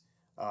these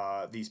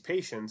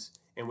patients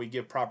and we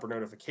give proper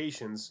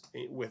notifications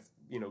with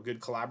good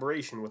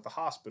collaboration with the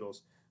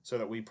hospitals so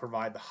that we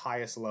provide the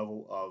highest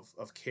level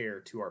of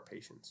care to our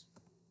patients.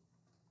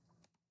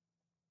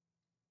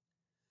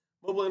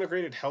 Mobile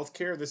integrated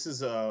healthcare. This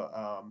is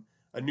a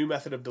new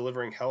method of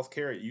delivering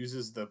healthcare. It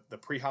uses the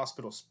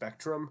pre-hospital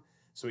spectrum.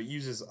 So it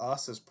uses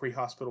us as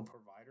pre-hospital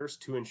providers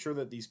to ensure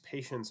that these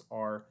patients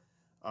are,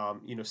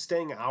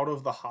 staying out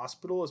of the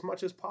hospital as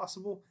much as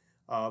possible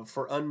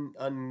for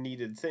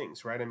unneeded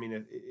things, right? I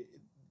mean,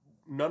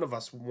 none of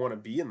us want to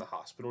be in the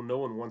hospital. No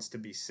one wants to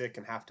be sick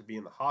and have to be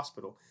in the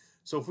hospital.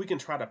 So if we can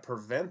try to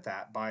prevent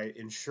that by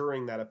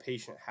ensuring that a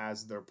patient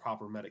has their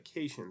proper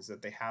medications,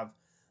 that they have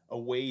a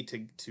way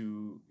to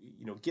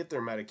get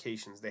their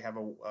medications, they have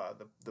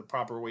the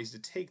proper ways to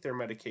take their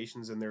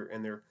medications, and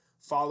they're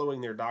following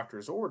their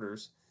doctor's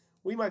orders,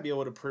 we might be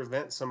able to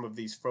prevent some of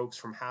these folks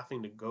from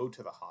having to go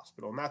to the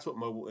hospital. And that's what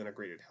mobile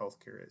integrated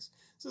healthcare is.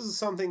 So this is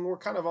something we're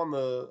kind of on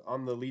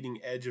the leading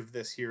edge of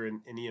this here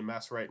in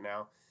EMS right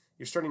now.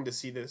 You're starting to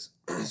see this,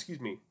 excuse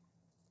me,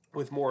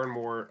 with more and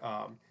more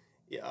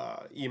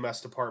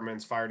EMS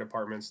departments, fire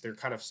departments. They're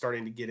kind of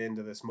starting to get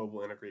into this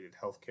mobile integrated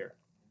healthcare.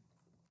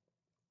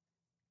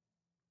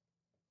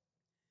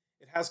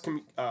 It has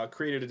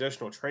created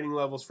additional training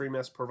levels for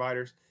EMS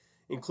providers,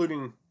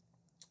 including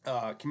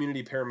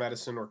community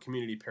paramedicine or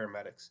community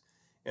paramedics.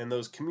 And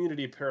those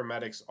community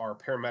paramedics are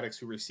paramedics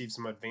who receive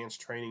some advanced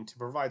training to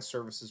provide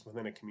services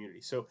within a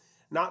community. So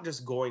not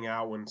just going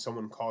out when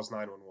someone calls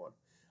 911,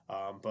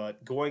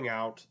 but going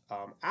out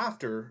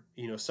after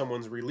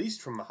someone's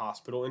released from the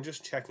hospital and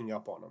just checking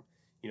up on them.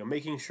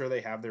 Making sure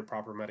they have their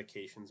proper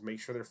medications, make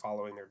sure they're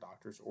following their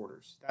doctor's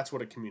orders. That's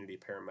what a community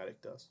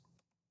paramedic does.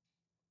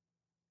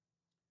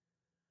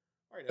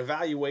 All right,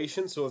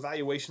 evaluation. So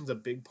evaluation is a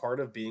big part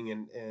of being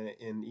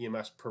an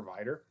EMS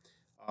provider.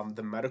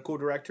 The medical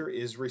director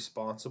is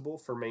responsible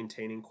for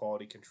maintaining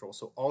quality control.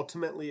 So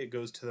ultimately, it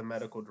goes to the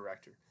medical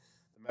director.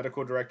 The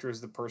medical director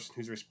is the person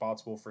who's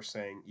responsible for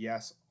saying,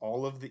 yes,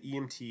 all of the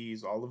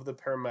EMTs, all of the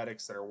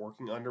paramedics that are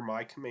working under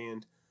my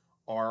command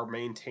are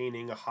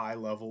maintaining a high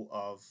level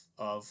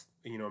of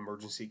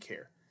emergency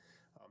care.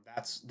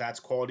 That's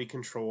quality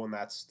control, and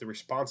that's the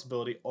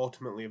responsibility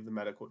ultimately of the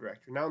medical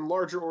director. Now, in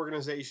larger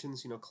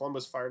organizations,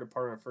 Columbus Fire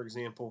Department, for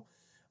example,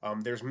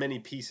 there's many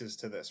pieces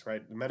to this,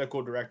 right? The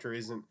medical director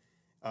isn't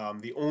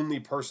the only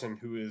person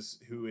who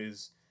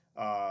is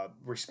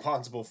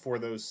responsible for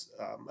those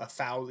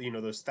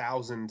those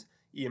 1,000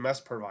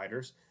 EMS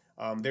providers.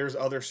 There's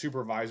other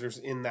supervisors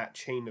in that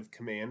chain of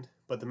command,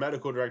 but the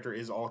medical director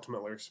is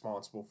ultimately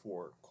responsible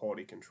for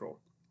quality control.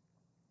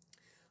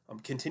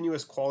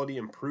 Continuous quality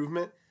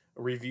improvement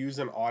reviews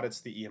and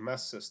audits the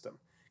EMS system.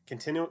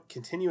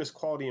 Continuous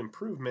quality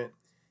improvement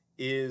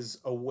is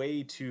a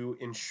way to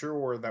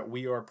ensure that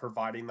we are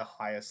providing the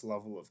highest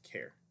level of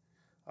care.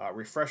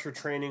 Refresher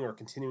training or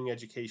continuing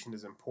education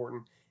is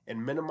important,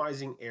 and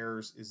minimizing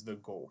errors is the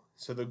goal.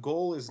 So the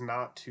goal is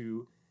not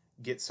to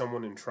get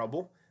someone in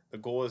trouble. The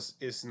goal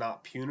is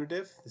not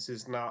punitive. This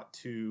is not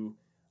to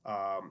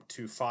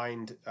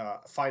find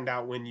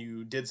out when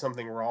you did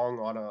something wrong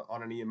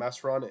on an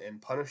EMS run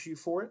and punish you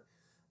for it.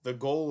 The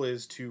goal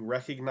is to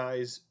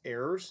recognize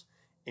errors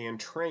and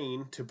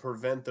train to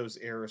prevent those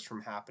errors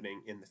from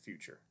happening in the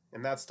future.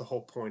 And that's the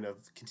whole point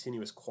of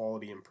continuous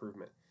quality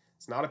improvement.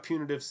 It's not a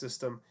punitive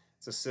system.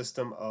 It's a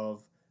system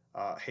of,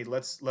 hey,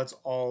 let's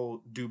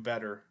all do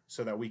better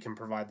so that we can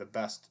provide the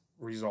best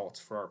results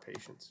for our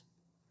patients.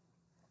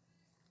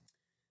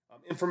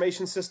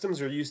 Information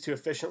systems are used to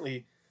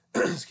efficiently,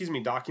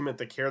 document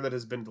the care that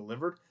has been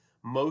delivered.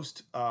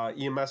 Most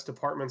EMS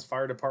departments,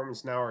 fire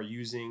departments now are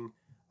using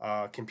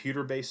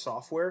computer-based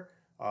software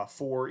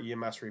for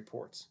EMS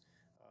reports.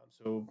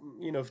 So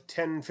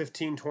 10,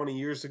 15, 20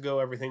 years ago,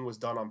 everything was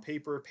done on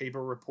paper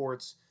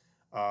reports,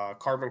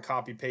 carbon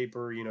copy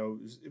paper.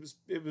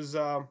 It was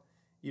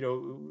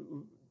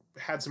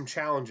had some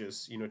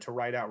challenges, to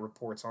write out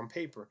reports on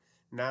paper.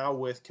 Now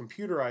with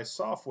computerized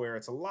software,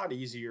 it's a lot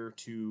easier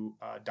to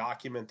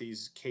document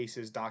these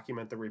cases,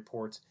 document the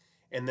reports,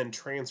 and then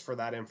transfer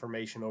that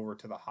information over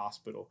to the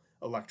hospital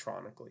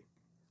electronically.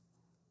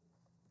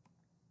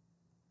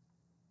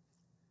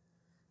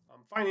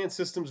 Finance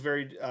systems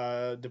vary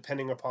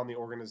depending upon the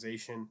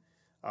organization.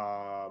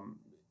 Um,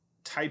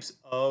 Types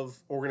of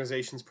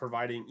organizations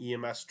providing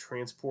EMS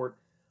transport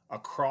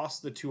across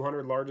the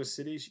 200 largest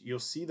cities, you'll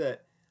see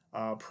that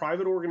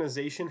private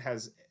organization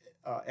has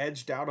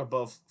edged out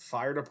above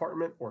fire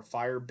department or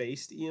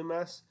fire-based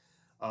EMS.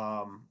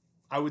 Um,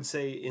 I would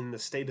say in the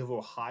state of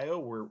Ohio,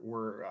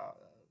 we're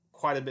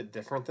quite a bit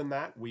different than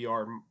that. We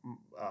are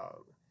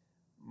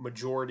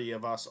majority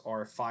of us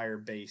are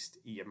fire-based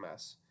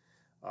EMS.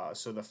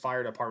 So the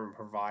fire department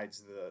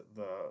provides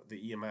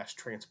the EMS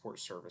transport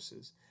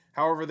services.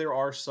 However, there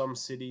are some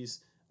cities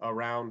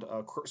around,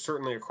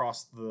 certainly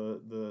across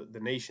the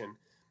nation,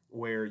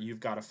 where you've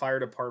got a fire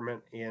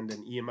department and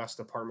an EMS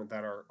department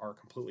that are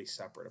completely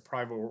separate. A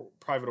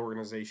private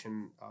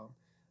organization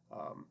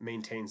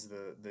maintains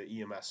the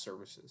EMS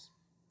services.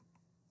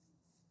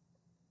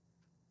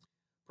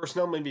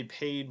 Personnel may be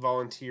paid,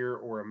 volunteer,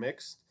 or a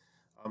mix.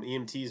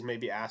 EMTs may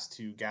be asked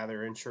to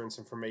gather insurance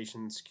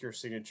information, secure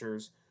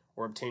signatures,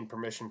 or obtain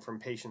permission from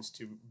patients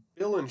to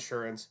bill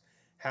insurance.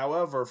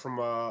 However, from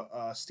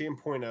a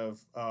standpoint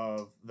of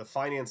the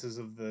finances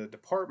of the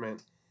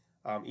department,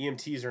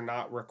 EMTs are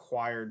not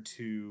required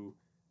to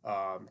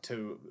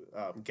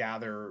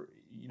gather,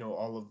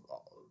 all of,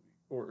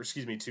 or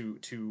excuse me,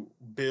 to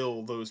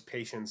bill those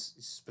patients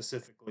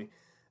specifically.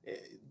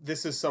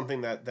 This is something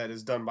that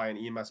is done by an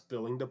EMS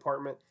billing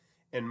department,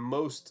 and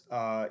most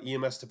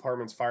EMS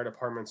departments, fire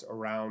departments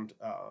around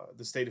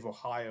the state of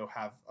Ohio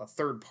have a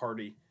third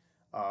party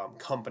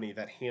company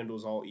that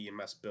handles all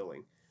EMS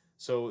billing.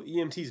 So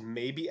EMTs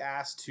may be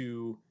asked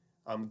to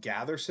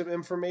gather some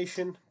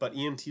information, but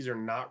EMTs are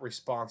not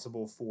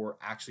responsible for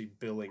actually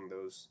billing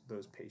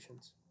those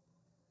patients.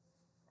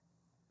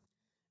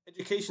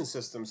 Education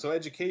system. So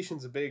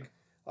education's a big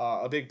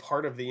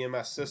part of the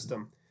EMS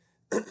system.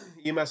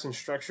 EMS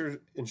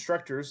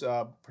instructors,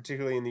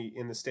 particularly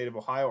in the state of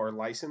Ohio, are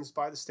licensed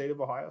by the state of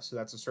Ohio. So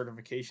that's a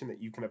certification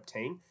that you can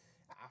obtain.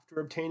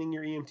 After obtaining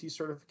your EMT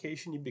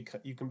certification,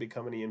 you can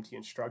become an EMT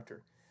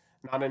instructor.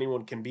 Not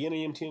anyone can be an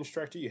EMT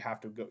instructor. You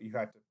have to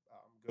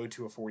go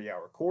to a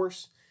 40-hour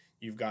course.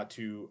 You've got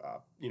to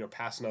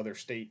pass another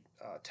state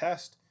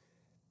test.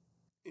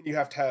 And you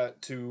have to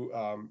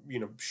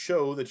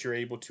show that you're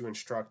able to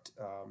instruct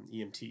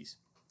EMTs.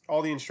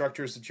 All the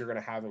instructors that you're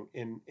going to have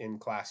in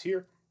class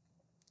here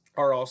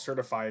are all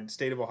certified,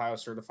 state of Ohio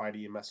certified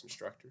EMS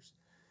instructors.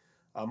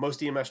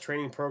 Most EMS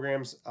training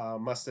programs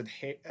must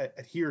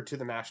adhere to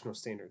the national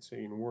standards. So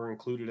we're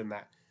included in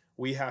that.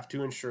 We have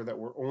to ensure that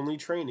we're only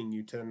training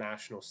you to the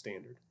national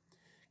standard.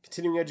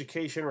 Continuing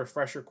education,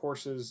 refresher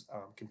courses,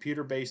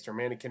 computer-based or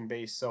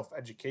mannequin-based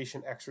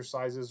self-education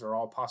exercises are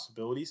all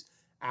possibilities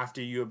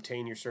after you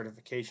obtain your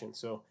certification.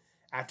 So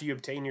after you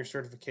obtain your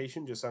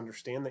certification, just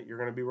understand that you're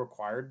going to be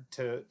required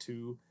to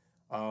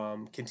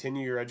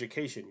continue your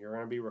education. You're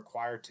going to be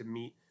required to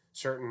meet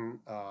certain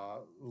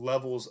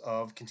levels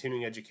of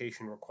continuing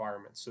education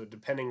requirements. So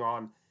depending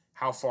on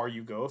how far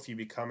you go, if you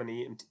become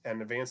an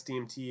advanced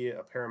EMT,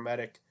 a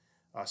paramedic,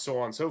 so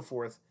on and so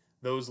forth,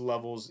 those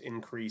levels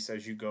increase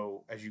as you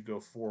go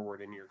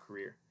forward in your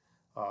career.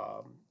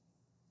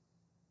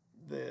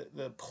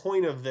 The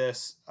point of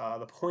this,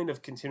 the point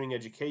of continuing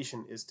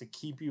education, is to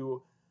keep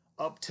you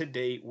up to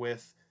date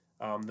with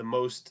the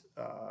most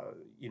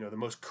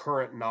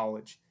current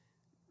knowledge.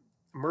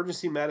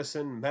 Emergency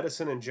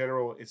medicine in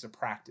general, it's a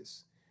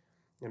practice.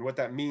 And what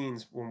that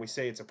means when we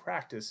say it's a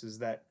practice is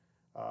that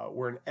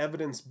we're an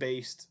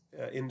evidence-based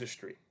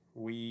industry.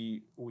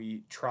 We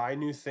try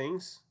new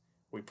things,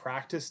 we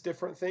practice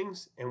different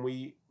things, and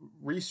we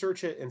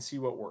research it and see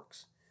what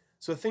works.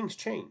 So things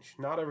change.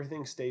 Not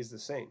everything stays the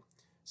same.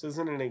 So this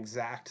isn't an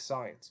exact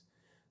science.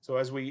 So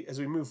as we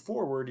move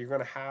forward, you're going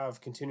to have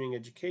continuing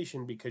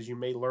education because you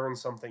may learn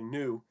something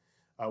new.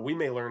 We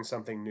may learn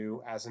something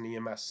new as an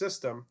EMS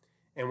system,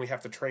 and we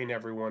have to train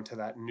everyone to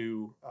that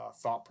new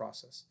thought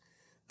process.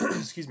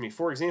 Excuse me.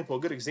 For example, a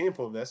good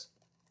example of this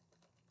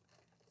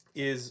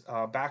is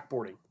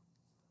backboarding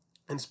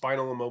and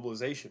spinal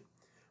immobilization.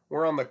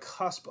 We're on the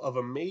cusp of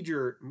a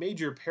major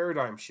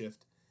paradigm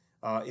shift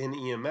in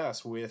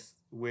EMS with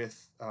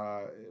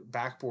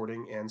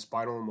backboarding and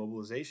spinal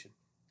immobilization.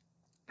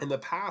 In the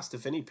past,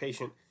 if we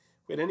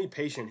had any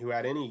patient who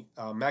had any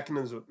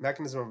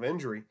mechanism of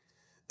injury,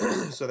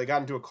 so they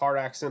got into a car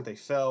accident, they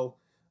fell,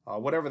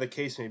 whatever the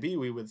case may be,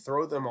 we would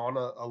throw them on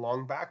a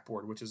long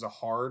backboard, which is a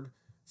hard,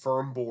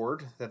 firm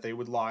board that they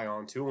would lie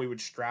onto, and we would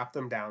strap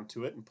them down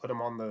to it and put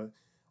them on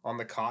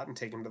the cot and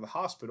take them to the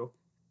hospital.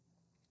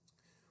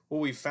 What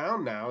we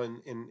found now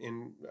in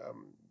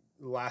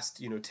the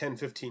last 10,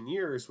 15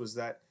 years was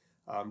that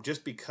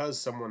just because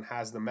someone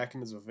has the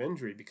mechanism of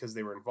injury because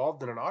they were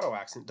involved in an auto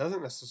accident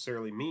doesn't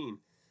necessarily mean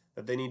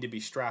that they need to be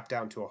strapped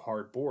down to a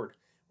hard board.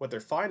 What they're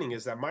finding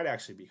is that might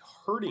actually be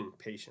hurting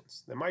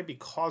patients. That might be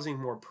causing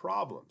more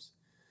problems.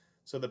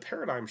 So the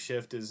paradigm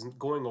shift is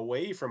going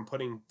away from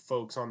putting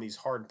folks on these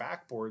hard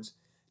backboards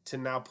to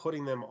now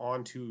putting them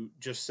onto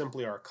just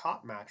simply our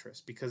cot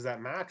mattress, because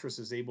that mattress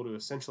is able to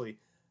essentially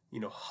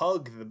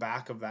hug the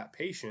back of that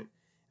patient.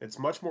 It's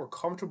much more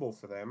comfortable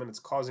for them, and it's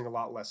causing a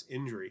lot less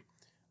injury,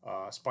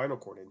 spinal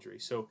cord injury.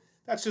 So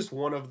that's just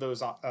one of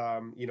those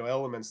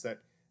elements that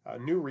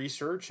new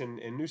research and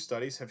new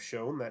studies have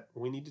shown that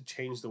we need to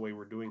change the way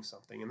we're doing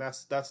something, and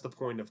that's the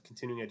point of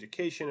continuing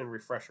education and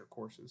refresher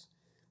courses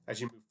as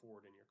you move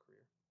forward in your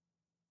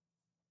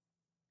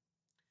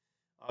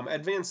career.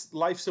 Advanced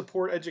life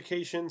support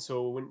education.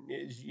 So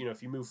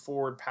if you move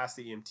forward past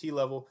the EMT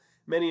level,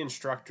 many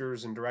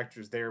instructors and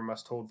directors there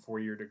must hold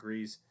 4-year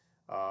degrees,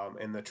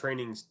 and the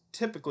training's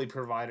typically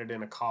provided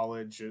in a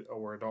college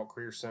or adult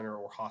career center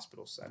or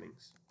hospital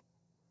settings.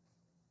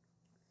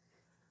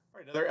 All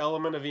right, another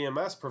element of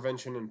EMS,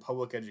 prevention and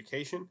public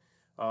education.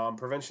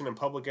 Prevention and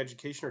public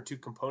education are two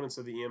components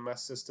of the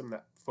EMS system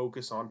that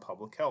focus on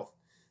public health.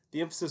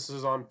 The emphasis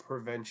is on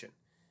prevention.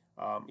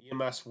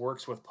 EMS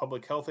works with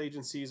public health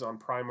agencies on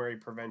primary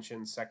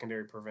prevention,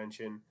 secondary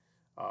prevention.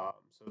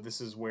 So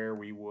this is where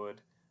we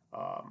would,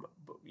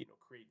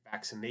 create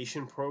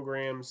vaccination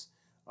programs,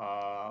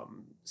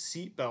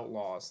 seatbelt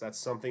laws. That's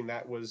something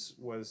that was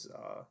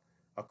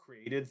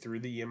created through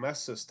the EMS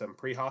system.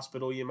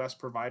 Pre-hospital EMS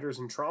providers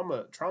and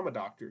trauma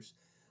doctors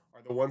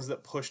are the ones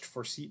that pushed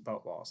for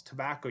seatbelt laws,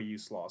 tobacco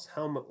use laws,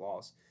 helmet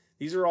laws.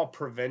 These are all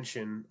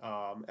prevention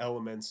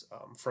elements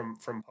from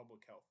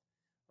public health.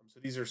 So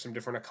these are some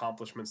different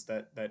accomplishments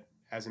that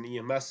as an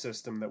EMS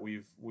system that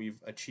we've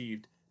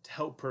achieved to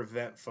help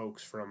prevent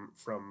folks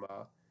from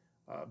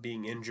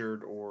being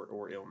injured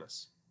or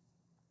illness.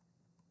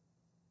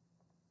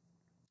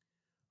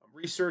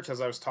 Research,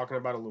 as I was talking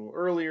about a little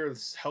earlier,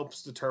 this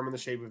helps determine the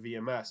shape of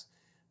EMS.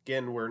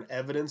 Again, we're an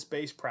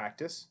evidence-based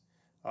practice.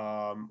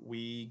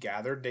 We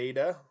gather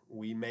data,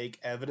 we make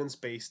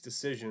evidence-based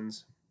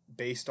decisions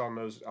based on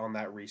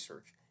that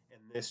research.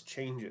 And this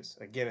changes.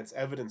 Again, it's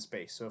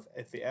evidence-based. So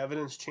if the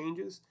evidence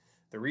changes,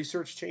 the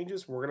research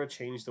changes, we're going to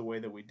change the way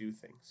that we do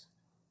things.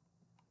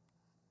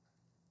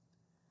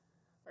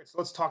 All right, so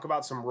let's talk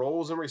about some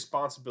roles and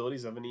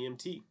responsibilities of an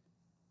EMT.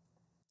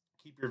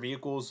 Keep your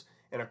vehicles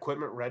and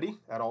equipment ready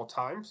at all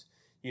times.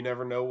 You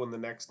never know when the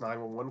next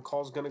 911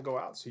 call is going to go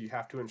out, so you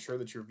have to ensure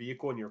that your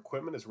vehicle and your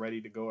equipment is ready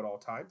to go at all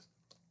times.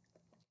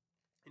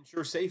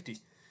 Ensure safety.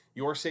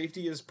 Your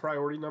safety is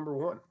priority number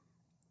one.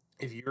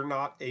 If you're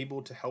not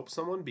able to help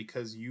someone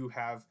because you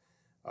have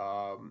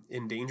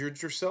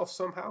endangered yourself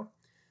somehow,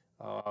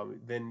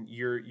 then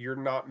you're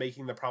not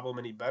making the problem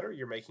any better.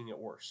 You're making it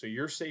worse. So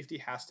your safety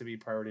has to be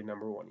priority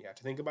number one. You have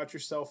to think about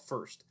yourself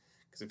first,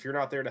 because if you're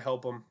not there to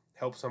help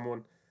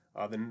someone,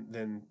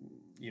 then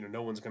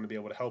no one's going to be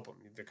able to help them,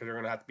 because they're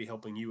going to have to be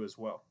helping you as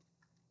well.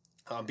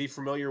 Be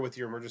familiar with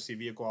your emergency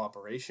vehicle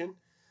operation.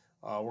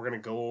 We're going to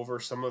go over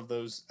some of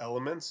those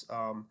elements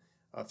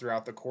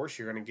throughout the course.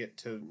 You're going to get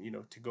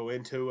to go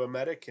into a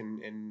medic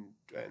and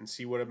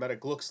see what a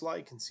medic looks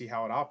like and see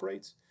how it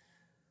operates.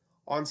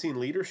 On-scene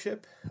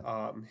leadership.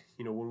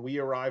 When we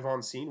arrive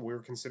on scene, we're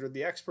considered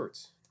the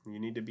experts. You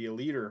need to be a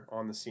leader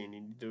on the scene.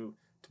 You need to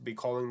be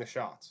calling the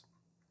shots.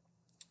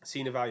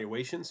 Scene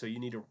evaluation. So you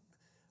need to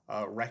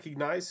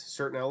recognize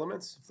certain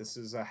elements. If this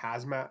is a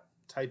hazmat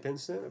type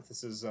incident, if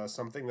this is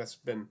something that's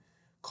been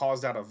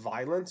caused out of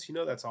violence,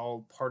 that's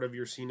all part of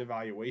your scene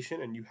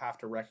evaluation, and you have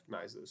to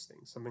recognize those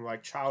things. Something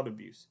like child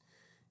abuse.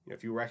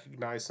 If you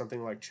recognize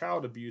something like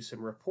child abuse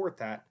and report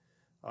that,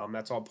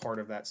 that's all part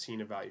of that scene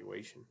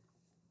evaluation.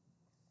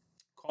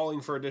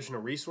 Calling for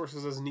additional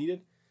resources as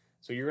needed.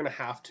 So you're going to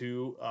have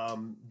to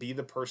be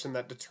the person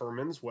that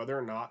determines whether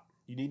or not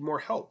you need more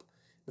help.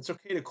 It's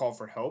okay to call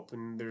for help,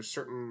 and there's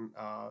certain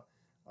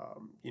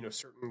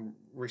certain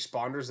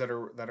responders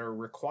that are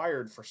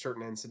required for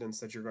certain incidents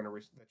that you're going to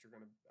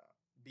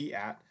be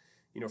at.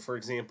 For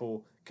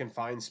example,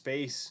 confined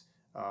space,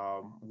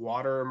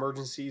 water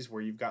emergencies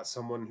where you've got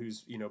someone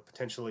who's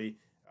potentially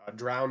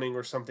drowning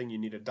or something. You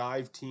need a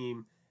dive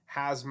team,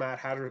 hazmat,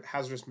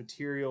 hazardous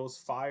materials,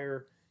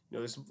 fire.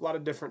 There's a lot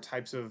of different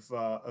types of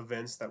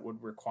events that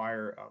would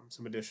require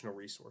some additional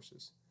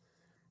resources.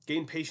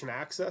 Gain patient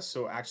access,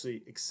 so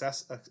actually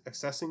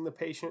accessing the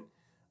patient.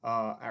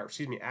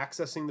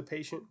 Accessing the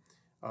patient.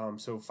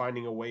 So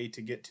finding a way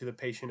to get to the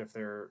patient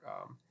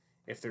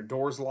if their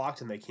door's locked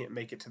and they can't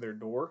make it to their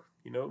door.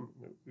 We're going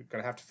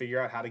to have to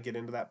figure out how to get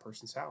into that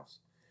person's house.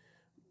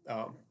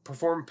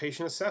 Perform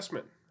patient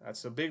assessment.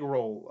 That's a big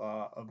role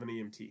of an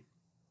EMT.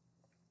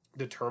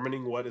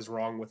 Determining what is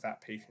wrong with that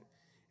patient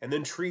and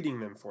then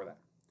treating them for that.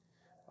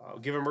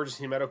 Give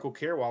emergency medical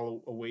care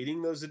while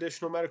awaiting those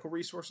additional medical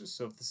resources.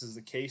 So if this is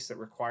the case that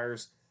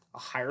requires a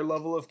higher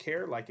level of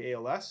care like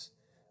ALS,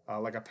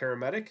 like a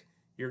paramedic,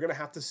 you're going to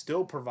have to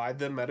still provide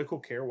them medical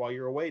care while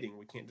you're awaiting.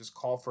 We can't just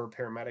call for a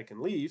paramedic and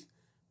leave.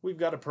 We've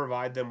got to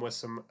provide them with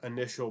some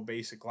initial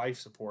basic life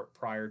support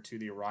prior to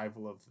the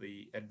arrival of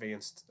the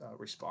advanced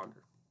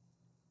responder.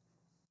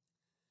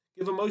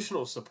 Give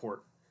emotional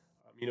support.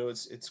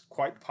 It's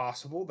quite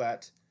possible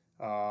that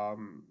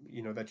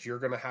that you're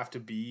going to have to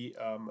be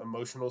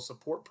emotional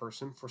support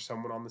person for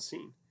someone on the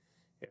scene.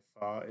 If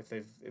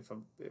a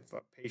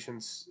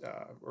patient's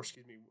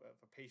if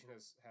a patient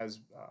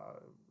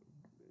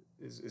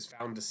is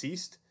found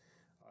deceased,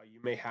 You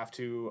may have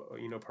to,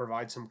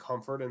 provide some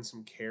comfort and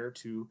some care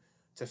to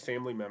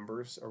family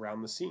members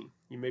around the scene.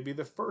 You may be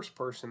the first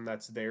person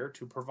that's there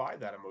to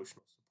provide that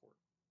emotional support.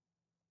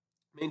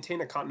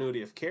 Maintain a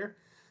continuity of care.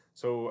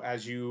 So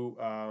as you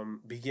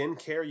begin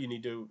care, you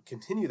need to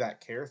continue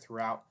that care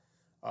throughout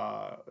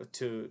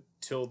to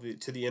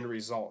the end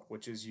result,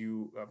 which is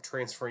you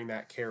transferring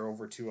that care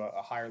over to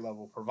a higher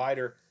level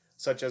provider,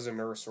 such as a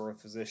nurse or a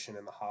physician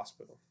in the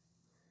hospital.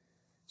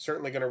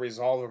 Certainly going to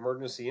resolve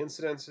emergency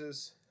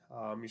incidences.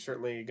 You're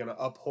certainly going to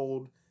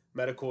uphold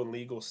medical and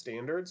legal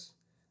standards,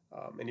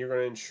 and you're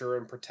going to ensure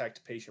and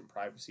protect patient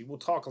privacy. We'll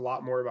talk a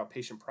lot more about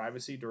patient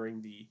privacy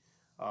during the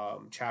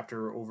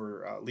chapter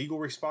over legal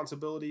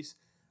responsibilities,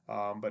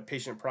 but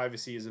patient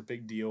privacy is a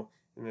big deal,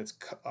 and it's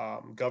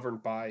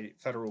governed by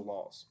federal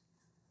laws.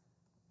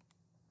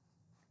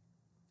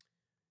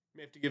 You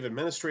may have to give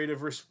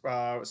administrative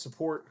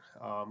support,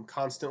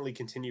 constantly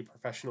continue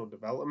professional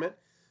development.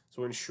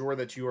 So ensure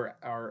that you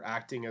are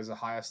acting as a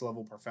highest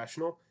level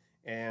professional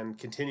and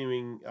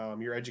continuing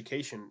your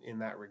education in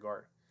that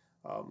regard.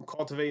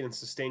 Cultivate and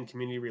sustain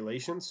community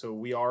relations. So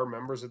we are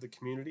members of the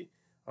community.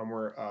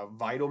 We're a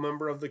vital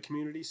member of the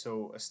community.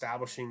 So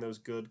establishing those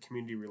good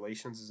community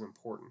relations is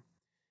important.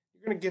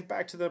 You're going to give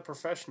back to the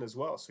profession as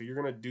well. So you're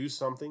going to do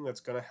something that's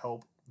going to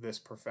help this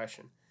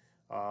profession.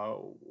 Uh,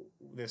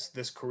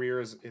 this career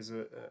is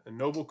a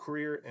noble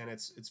career, and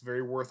it's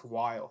very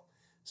worthwhile.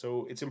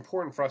 So it's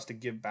important for us to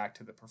give back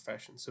to the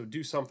profession. So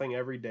do something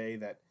every day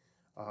that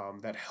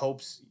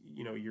helps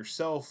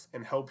yourself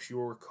and helps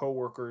your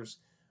coworkers.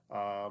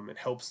 It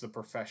helps the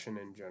profession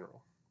in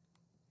general.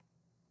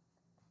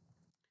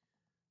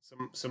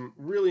 Some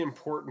really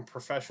important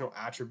professional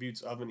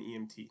attributes of an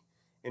EMT: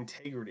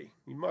 integrity.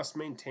 You must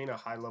maintain a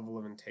high level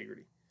of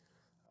integrity.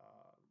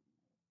 Uh,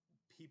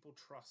 People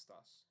trust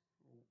us.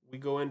 We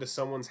go into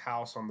someone's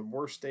house on the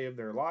worst day of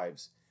their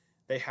lives.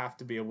 They have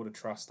to be able to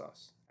trust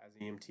us as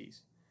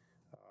EMTs.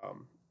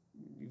 Um,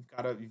 you've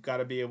got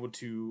to be able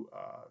to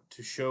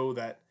show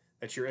that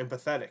you're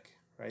empathetic,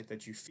 right?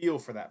 That you feel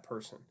for that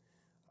person.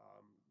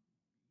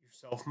 You're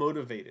self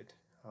motivated.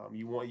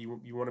 You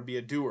want to be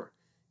a doer.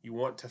 You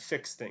want to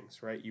fix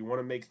things, right? You want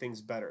to make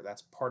things better.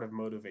 That's part of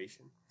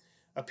motivation.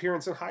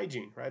 Appearance and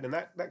hygiene, right? And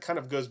that kind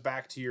of goes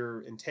back to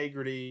your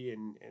integrity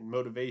and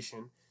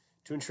motivation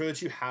to ensure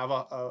that you have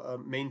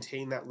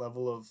maintain that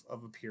level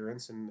of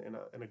appearance and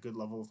a good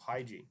level of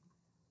hygiene.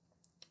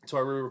 So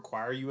I will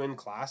require you in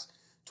class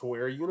to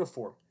wear a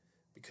uniform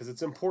because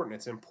it's important.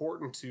 It's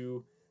important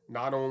to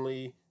not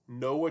only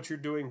know what you're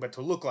doing, but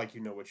to look like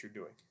you know what you're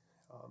doing.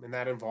 And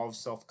that involves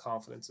self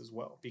confidence as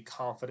well. Be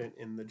confident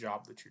in the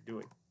job that you're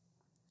doing.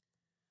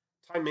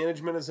 Time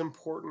management is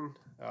important.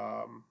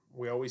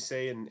 We always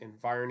say in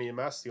fire and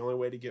EMS, the only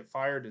way to get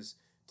fired is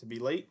to be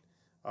late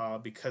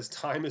because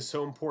time is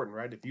so important,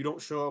 right? If you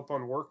don't show up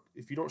on work,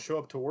 if you don't show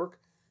up to work,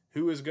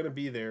 who is going to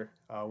be there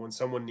when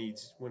someone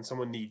needs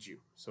you?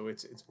 So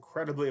it's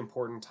incredibly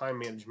important. Time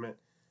management,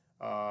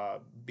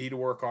 be to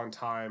work on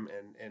time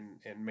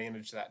and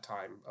manage that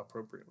time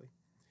appropriately.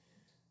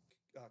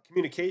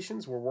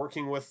 Communications. We're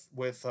working with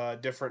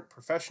different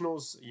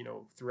professionals.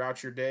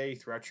 Throughout your day,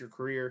 throughout your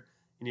career,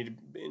 you need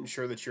to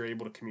ensure that you're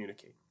able to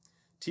communicate.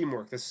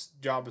 Teamwork. This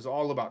job is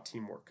all about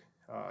teamwork.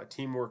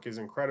 Teamwork is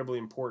incredibly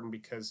important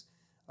because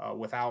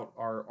without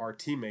our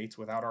teammates,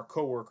 without our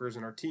coworkers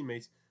and our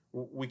teammates,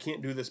 we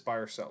can't do this by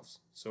ourselves.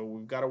 So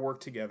we've got to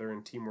work together,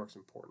 and teamwork's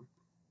important.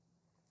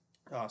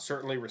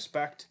 Certainly,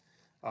 respect,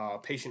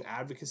 patient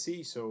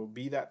advocacy. So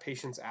be that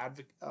patient's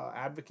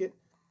advocate.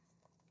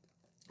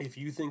 If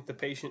you think the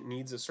patient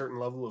needs a certain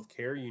level of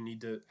care, you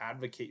need to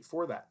advocate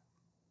for that.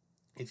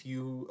 If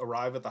you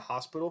arrive at the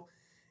hospital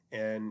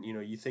and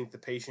you think the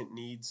patient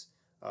needs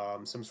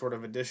some sort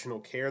of additional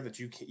care that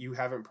you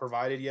haven't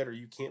provided yet or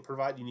you can't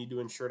provide, you need to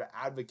ensure to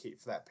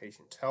advocate for that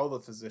patient. Tell the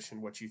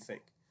physician what you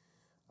think.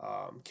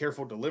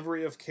 Careful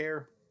delivery of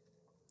care,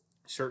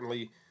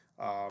 certainly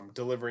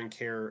delivering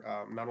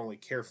care not only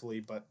carefully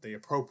but the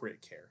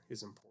appropriate care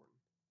is important.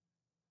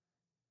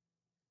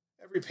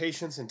 Every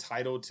patient's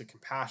entitled to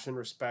compassion,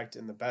 respect,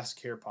 and the best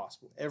care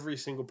possible. Every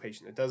single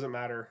patient. It doesn't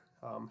matter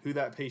who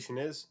that patient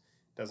is.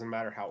 It doesn't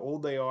matter how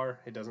old they are.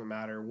 It doesn't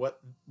matter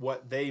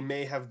what they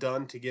may have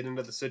done to get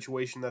into the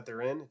situation that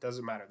they're in. It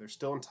doesn't matter. They're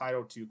still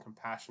entitled to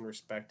compassion,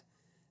 respect,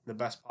 and the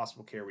best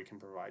possible care we can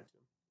provide to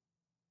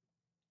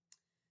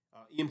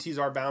them. EMTs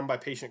are bound by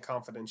patient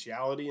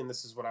confidentiality, and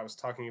this is what I was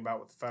talking about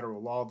with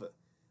federal law, the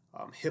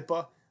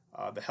HIPAA,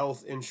 the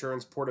Health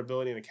Insurance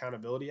Portability and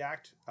Accountability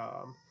Act.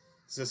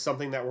 This is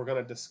something that we're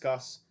going to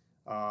discuss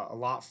a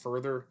lot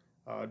further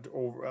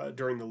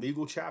during the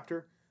legal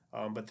chapter,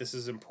 but this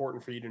is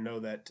important for you to know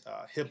that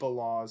HIPAA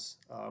laws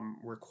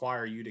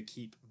require you to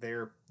keep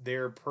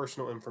their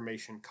personal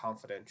information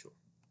confidential.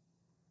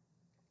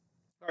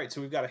 All right, so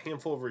we've got a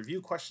handful of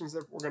review questions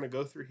that we're going to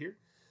go through here.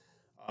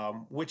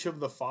 Which of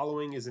the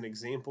following is an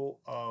example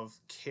of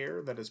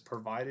care that is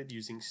provided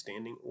using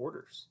standing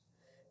orders?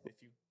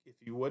 If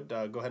you would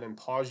go ahead and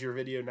pause your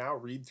video now,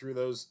 read through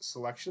those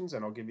selections,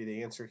 and I'll give you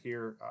the answer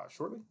here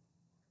shortly.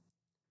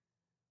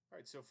 All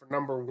right, so for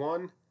number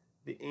one,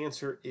 The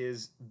answer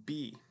is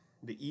B.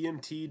 The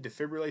EMT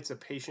defibrillates a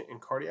patient in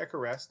cardiac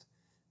arrest,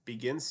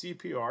 begins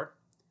CPR,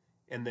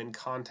 and then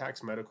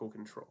contacts medical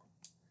control.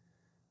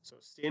 So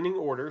standing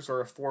orders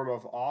are a form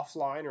of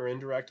offline or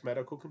indirect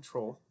medical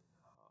control,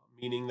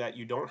 meaning that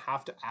you don't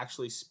have to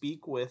actually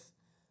speak with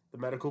the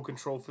medical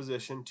control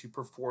physician to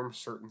perform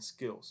certain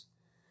skills.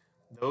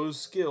 Those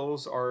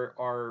skills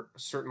are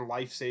certain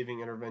life-saving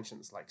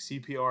interventions like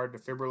CPR,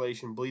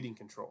 defibrillation, bleeding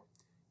control.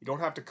 You don't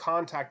have to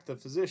contact the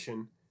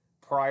physician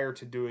prior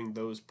to doing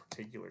those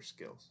particular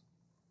skills.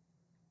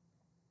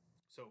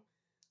 So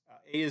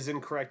A is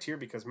incorrect here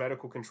because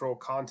medical control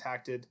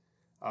contacted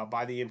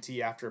by the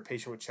EMT after a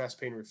patient with chest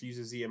pain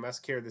refuses EMS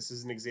care. This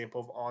is an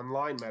example of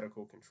online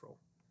medical control.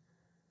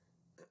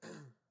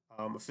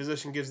 A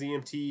physician gives the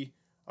EMT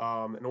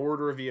an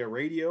order via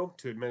radio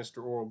to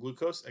administer oral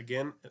glucose.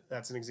 Again,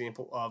 that's an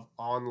example of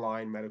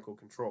online medical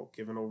control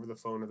given over the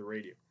phone or the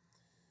radio.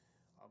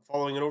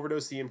 Following an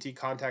overdose, the EMT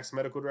contacts the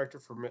medical director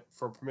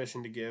for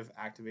permission to give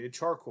activated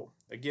charcoal.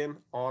 Again,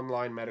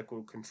 online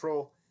medical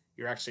control.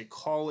 You're actually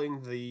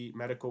calling the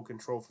medical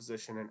control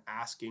physician and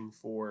asking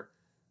for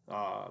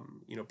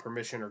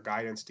permission or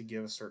guidance to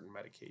give a certain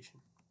medication.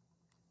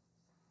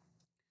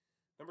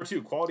 Number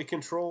 2, quality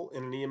control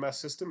in an EMS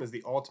system is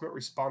the ultimate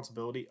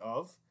responsibility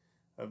of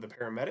the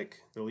paramedic,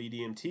 the lead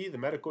EMT, the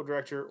medical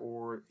director,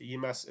 or the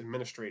EMS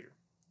administrator.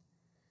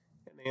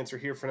 And the answer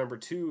here for number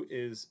 2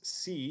 is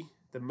C,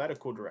 the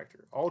medical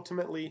director.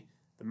 Ultimately,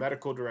 the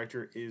medical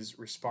director is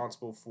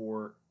responsible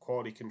for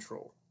quality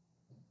control.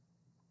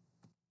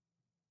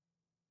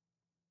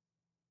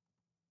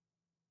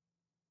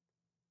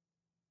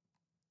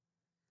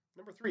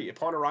 Number 3,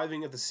 upon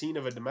arriving at the scene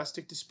of a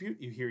domestic dispute,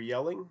 you hear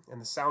yelling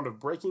and the sound of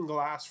breaking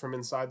glass from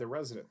inside the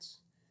residence.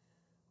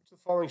 Which of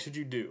the following should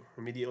you do?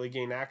 Immediately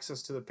gain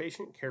access to the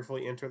patient,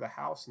 carefully enter the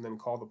house, and then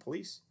call the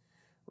police.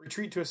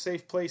 Retreat to a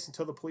safe place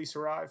until the police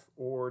arrive,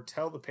 or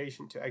tell the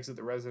patient to exit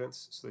the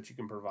residence so that you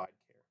can provide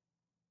care.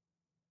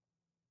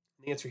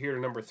 And the answer here to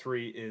number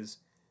 3 is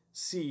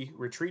C,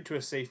 retreat to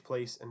a safe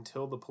place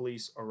until the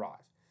police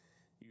arrive.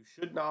 You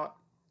should not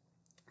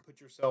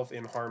put yourself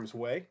in harm's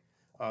way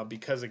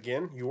because,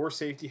 again, your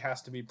safety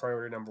has to be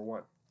priority number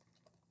 1.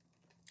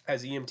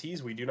 As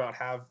EMTs, we do not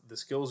have the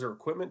skills or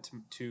equipment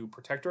to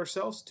protect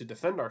ourselves, to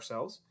defend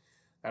ourselves.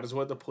 That is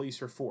what the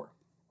police are for.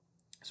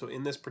 So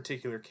in this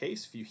particular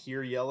case, if you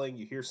hear yelling,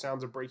 you hear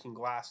sounds of breaking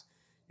glass,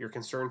 you're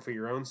concerned for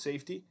your own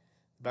safety,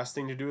 the best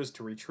thing to do is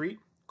to retreat,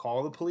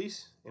 call the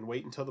police, and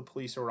wait until the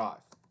police arrive.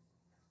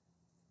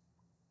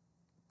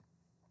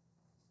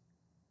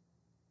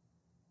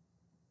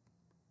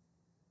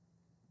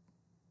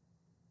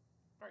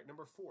 All right,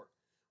 number 4.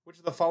 Which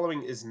of the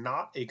following is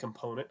not a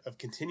component of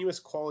continuous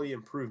quality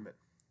improvement?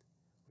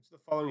 Which of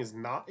the following is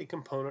not a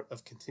component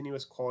of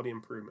continuous quality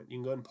improvement? You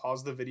can go ahead and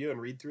pause the video and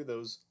read through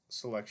those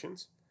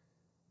selections.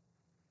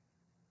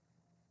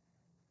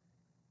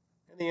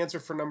 And the answer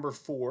for number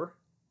 4,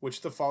 which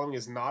of the following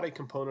is not a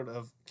component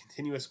of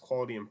continuous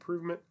quality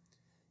improvement,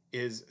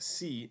 is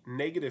C,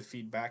 negative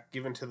feedback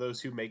given to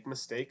those who make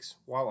mistakes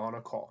while on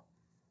a call.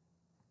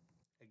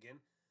 Again,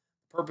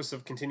 the purpose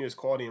of continuous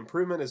quality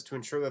improvement is to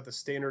ensure that the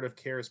standard of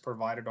care is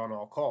provided on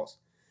all calls.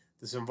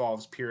 This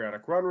involves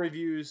periodic run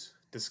reviews,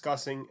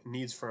 discussing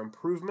needs for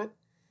improvement,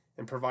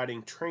 and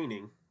providing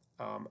training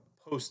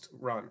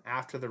post-run,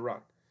 after the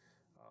run.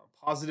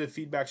 Positive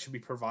feedback should be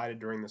provided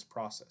during this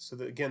process. So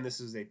that, again, this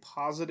is a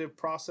positive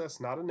process,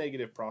 not a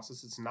negative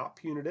process. It's not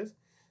punitive.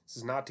 This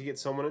is not to get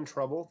someone in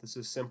trouble. This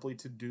is simply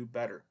to do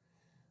better.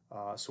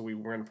 So we're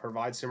going to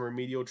provide some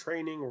remedial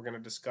training. We're going to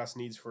discuss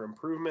needs for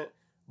improvement,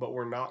 but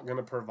we're not going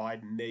to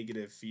provide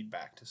negative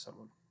feedback to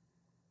someone.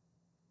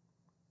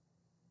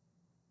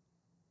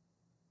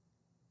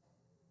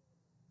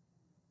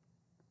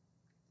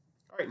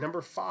 All right,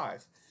 number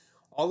 5.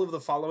 All of the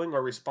following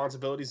are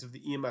responsibilities of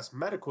the EMS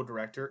medical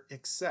director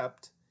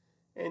except,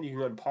 and you can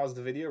go ahead and pause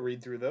the video,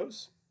 read through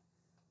those.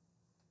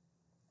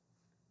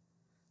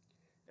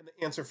 And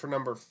the answer for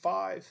number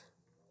 5,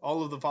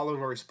 all of the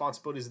following are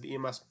responsibilities of the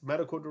EMS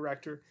medical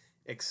director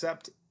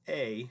except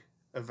A,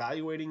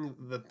 evaluating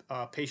the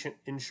patient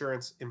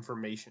insurance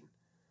information.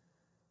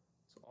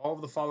 So all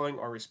of the following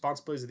are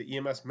responsibilities of the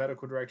EMS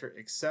medical director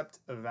except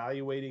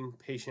evaluating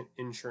patient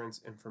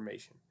insurance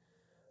information.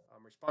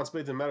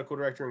 Responsibility of the medical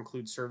director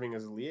includes serving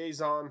as a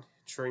liaison,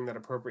 ensuring that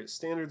appropriate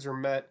standards are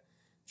met,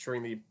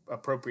 ensuring the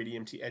appropriate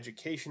EMT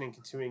education and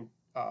continuing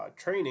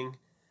training.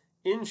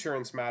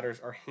 Insurance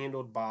matters are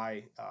handled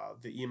by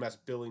the EMS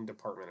billing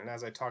department. And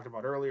as I talked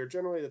about earlier,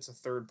 generally that's a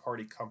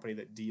third-party company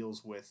that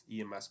deals with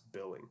EMS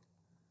billing.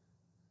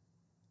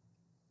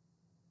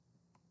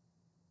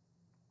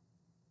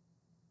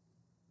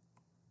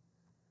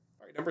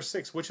 All right, number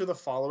 6, which of the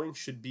following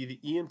should be the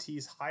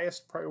EMT's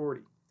highest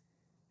priority?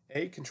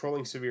 A,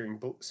 controlling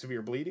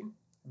severe bleeding.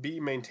 B,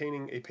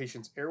 maintaining a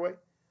patient's airway.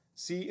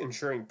 C,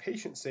 ensuring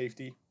patient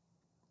safety.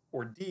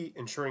 Or D,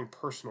 ensuring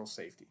personal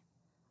safety.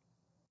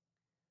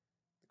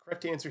 The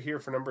correct answer here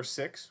for number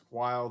 6,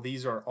 while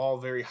these are all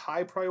very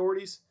high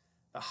priorities,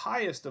 the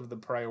highest of the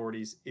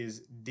priorities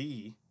is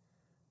D,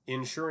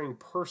 ensuring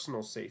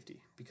personal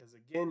safety, because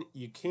again,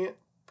 you can't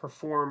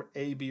perform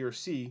A, B, or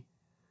C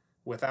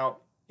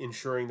without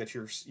ensuring that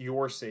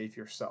you're safe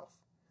yourself.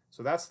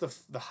 So that's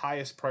the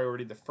highest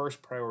priority. The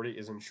first priority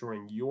is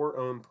ensuring your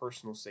own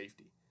personal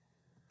safety.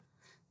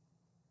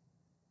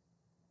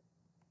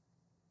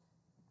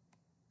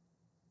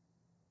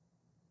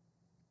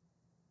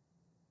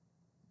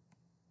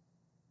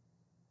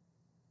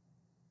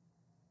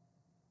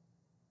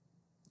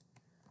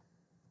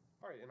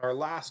 All right, and our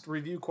last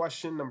review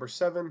question, number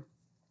 7,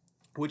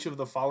 which of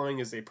the following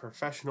is a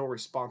professional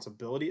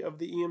responsibility of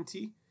the EMT?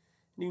 And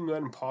you can go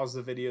ahead and pause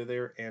the video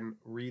there and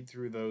read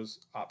through those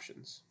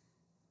options.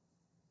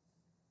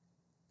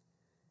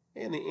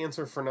 And the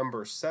answer for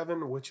number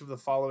 7, which of the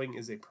following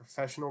is a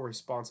professional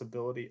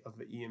responsibility of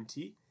the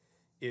EMT,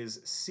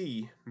 is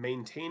C,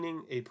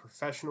 maintaining a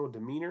professional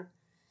demeanor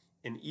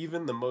in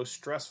even the most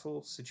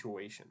stressful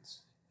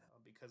situations.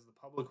 Because the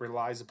public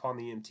relies upon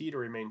the EMT to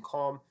remain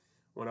calm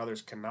when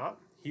others cannot,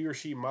 he or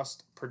she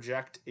must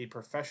project a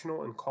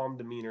professional and calm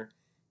demeanor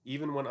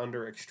even when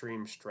under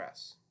extreme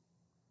stress.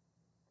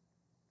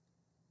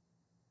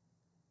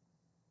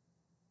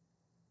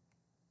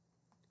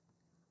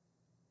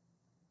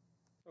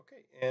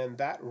 Okay, and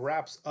that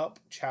wraps up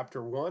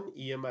Chapter 1,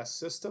 EMS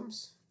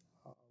Systems.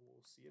 We'll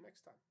see you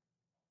next time.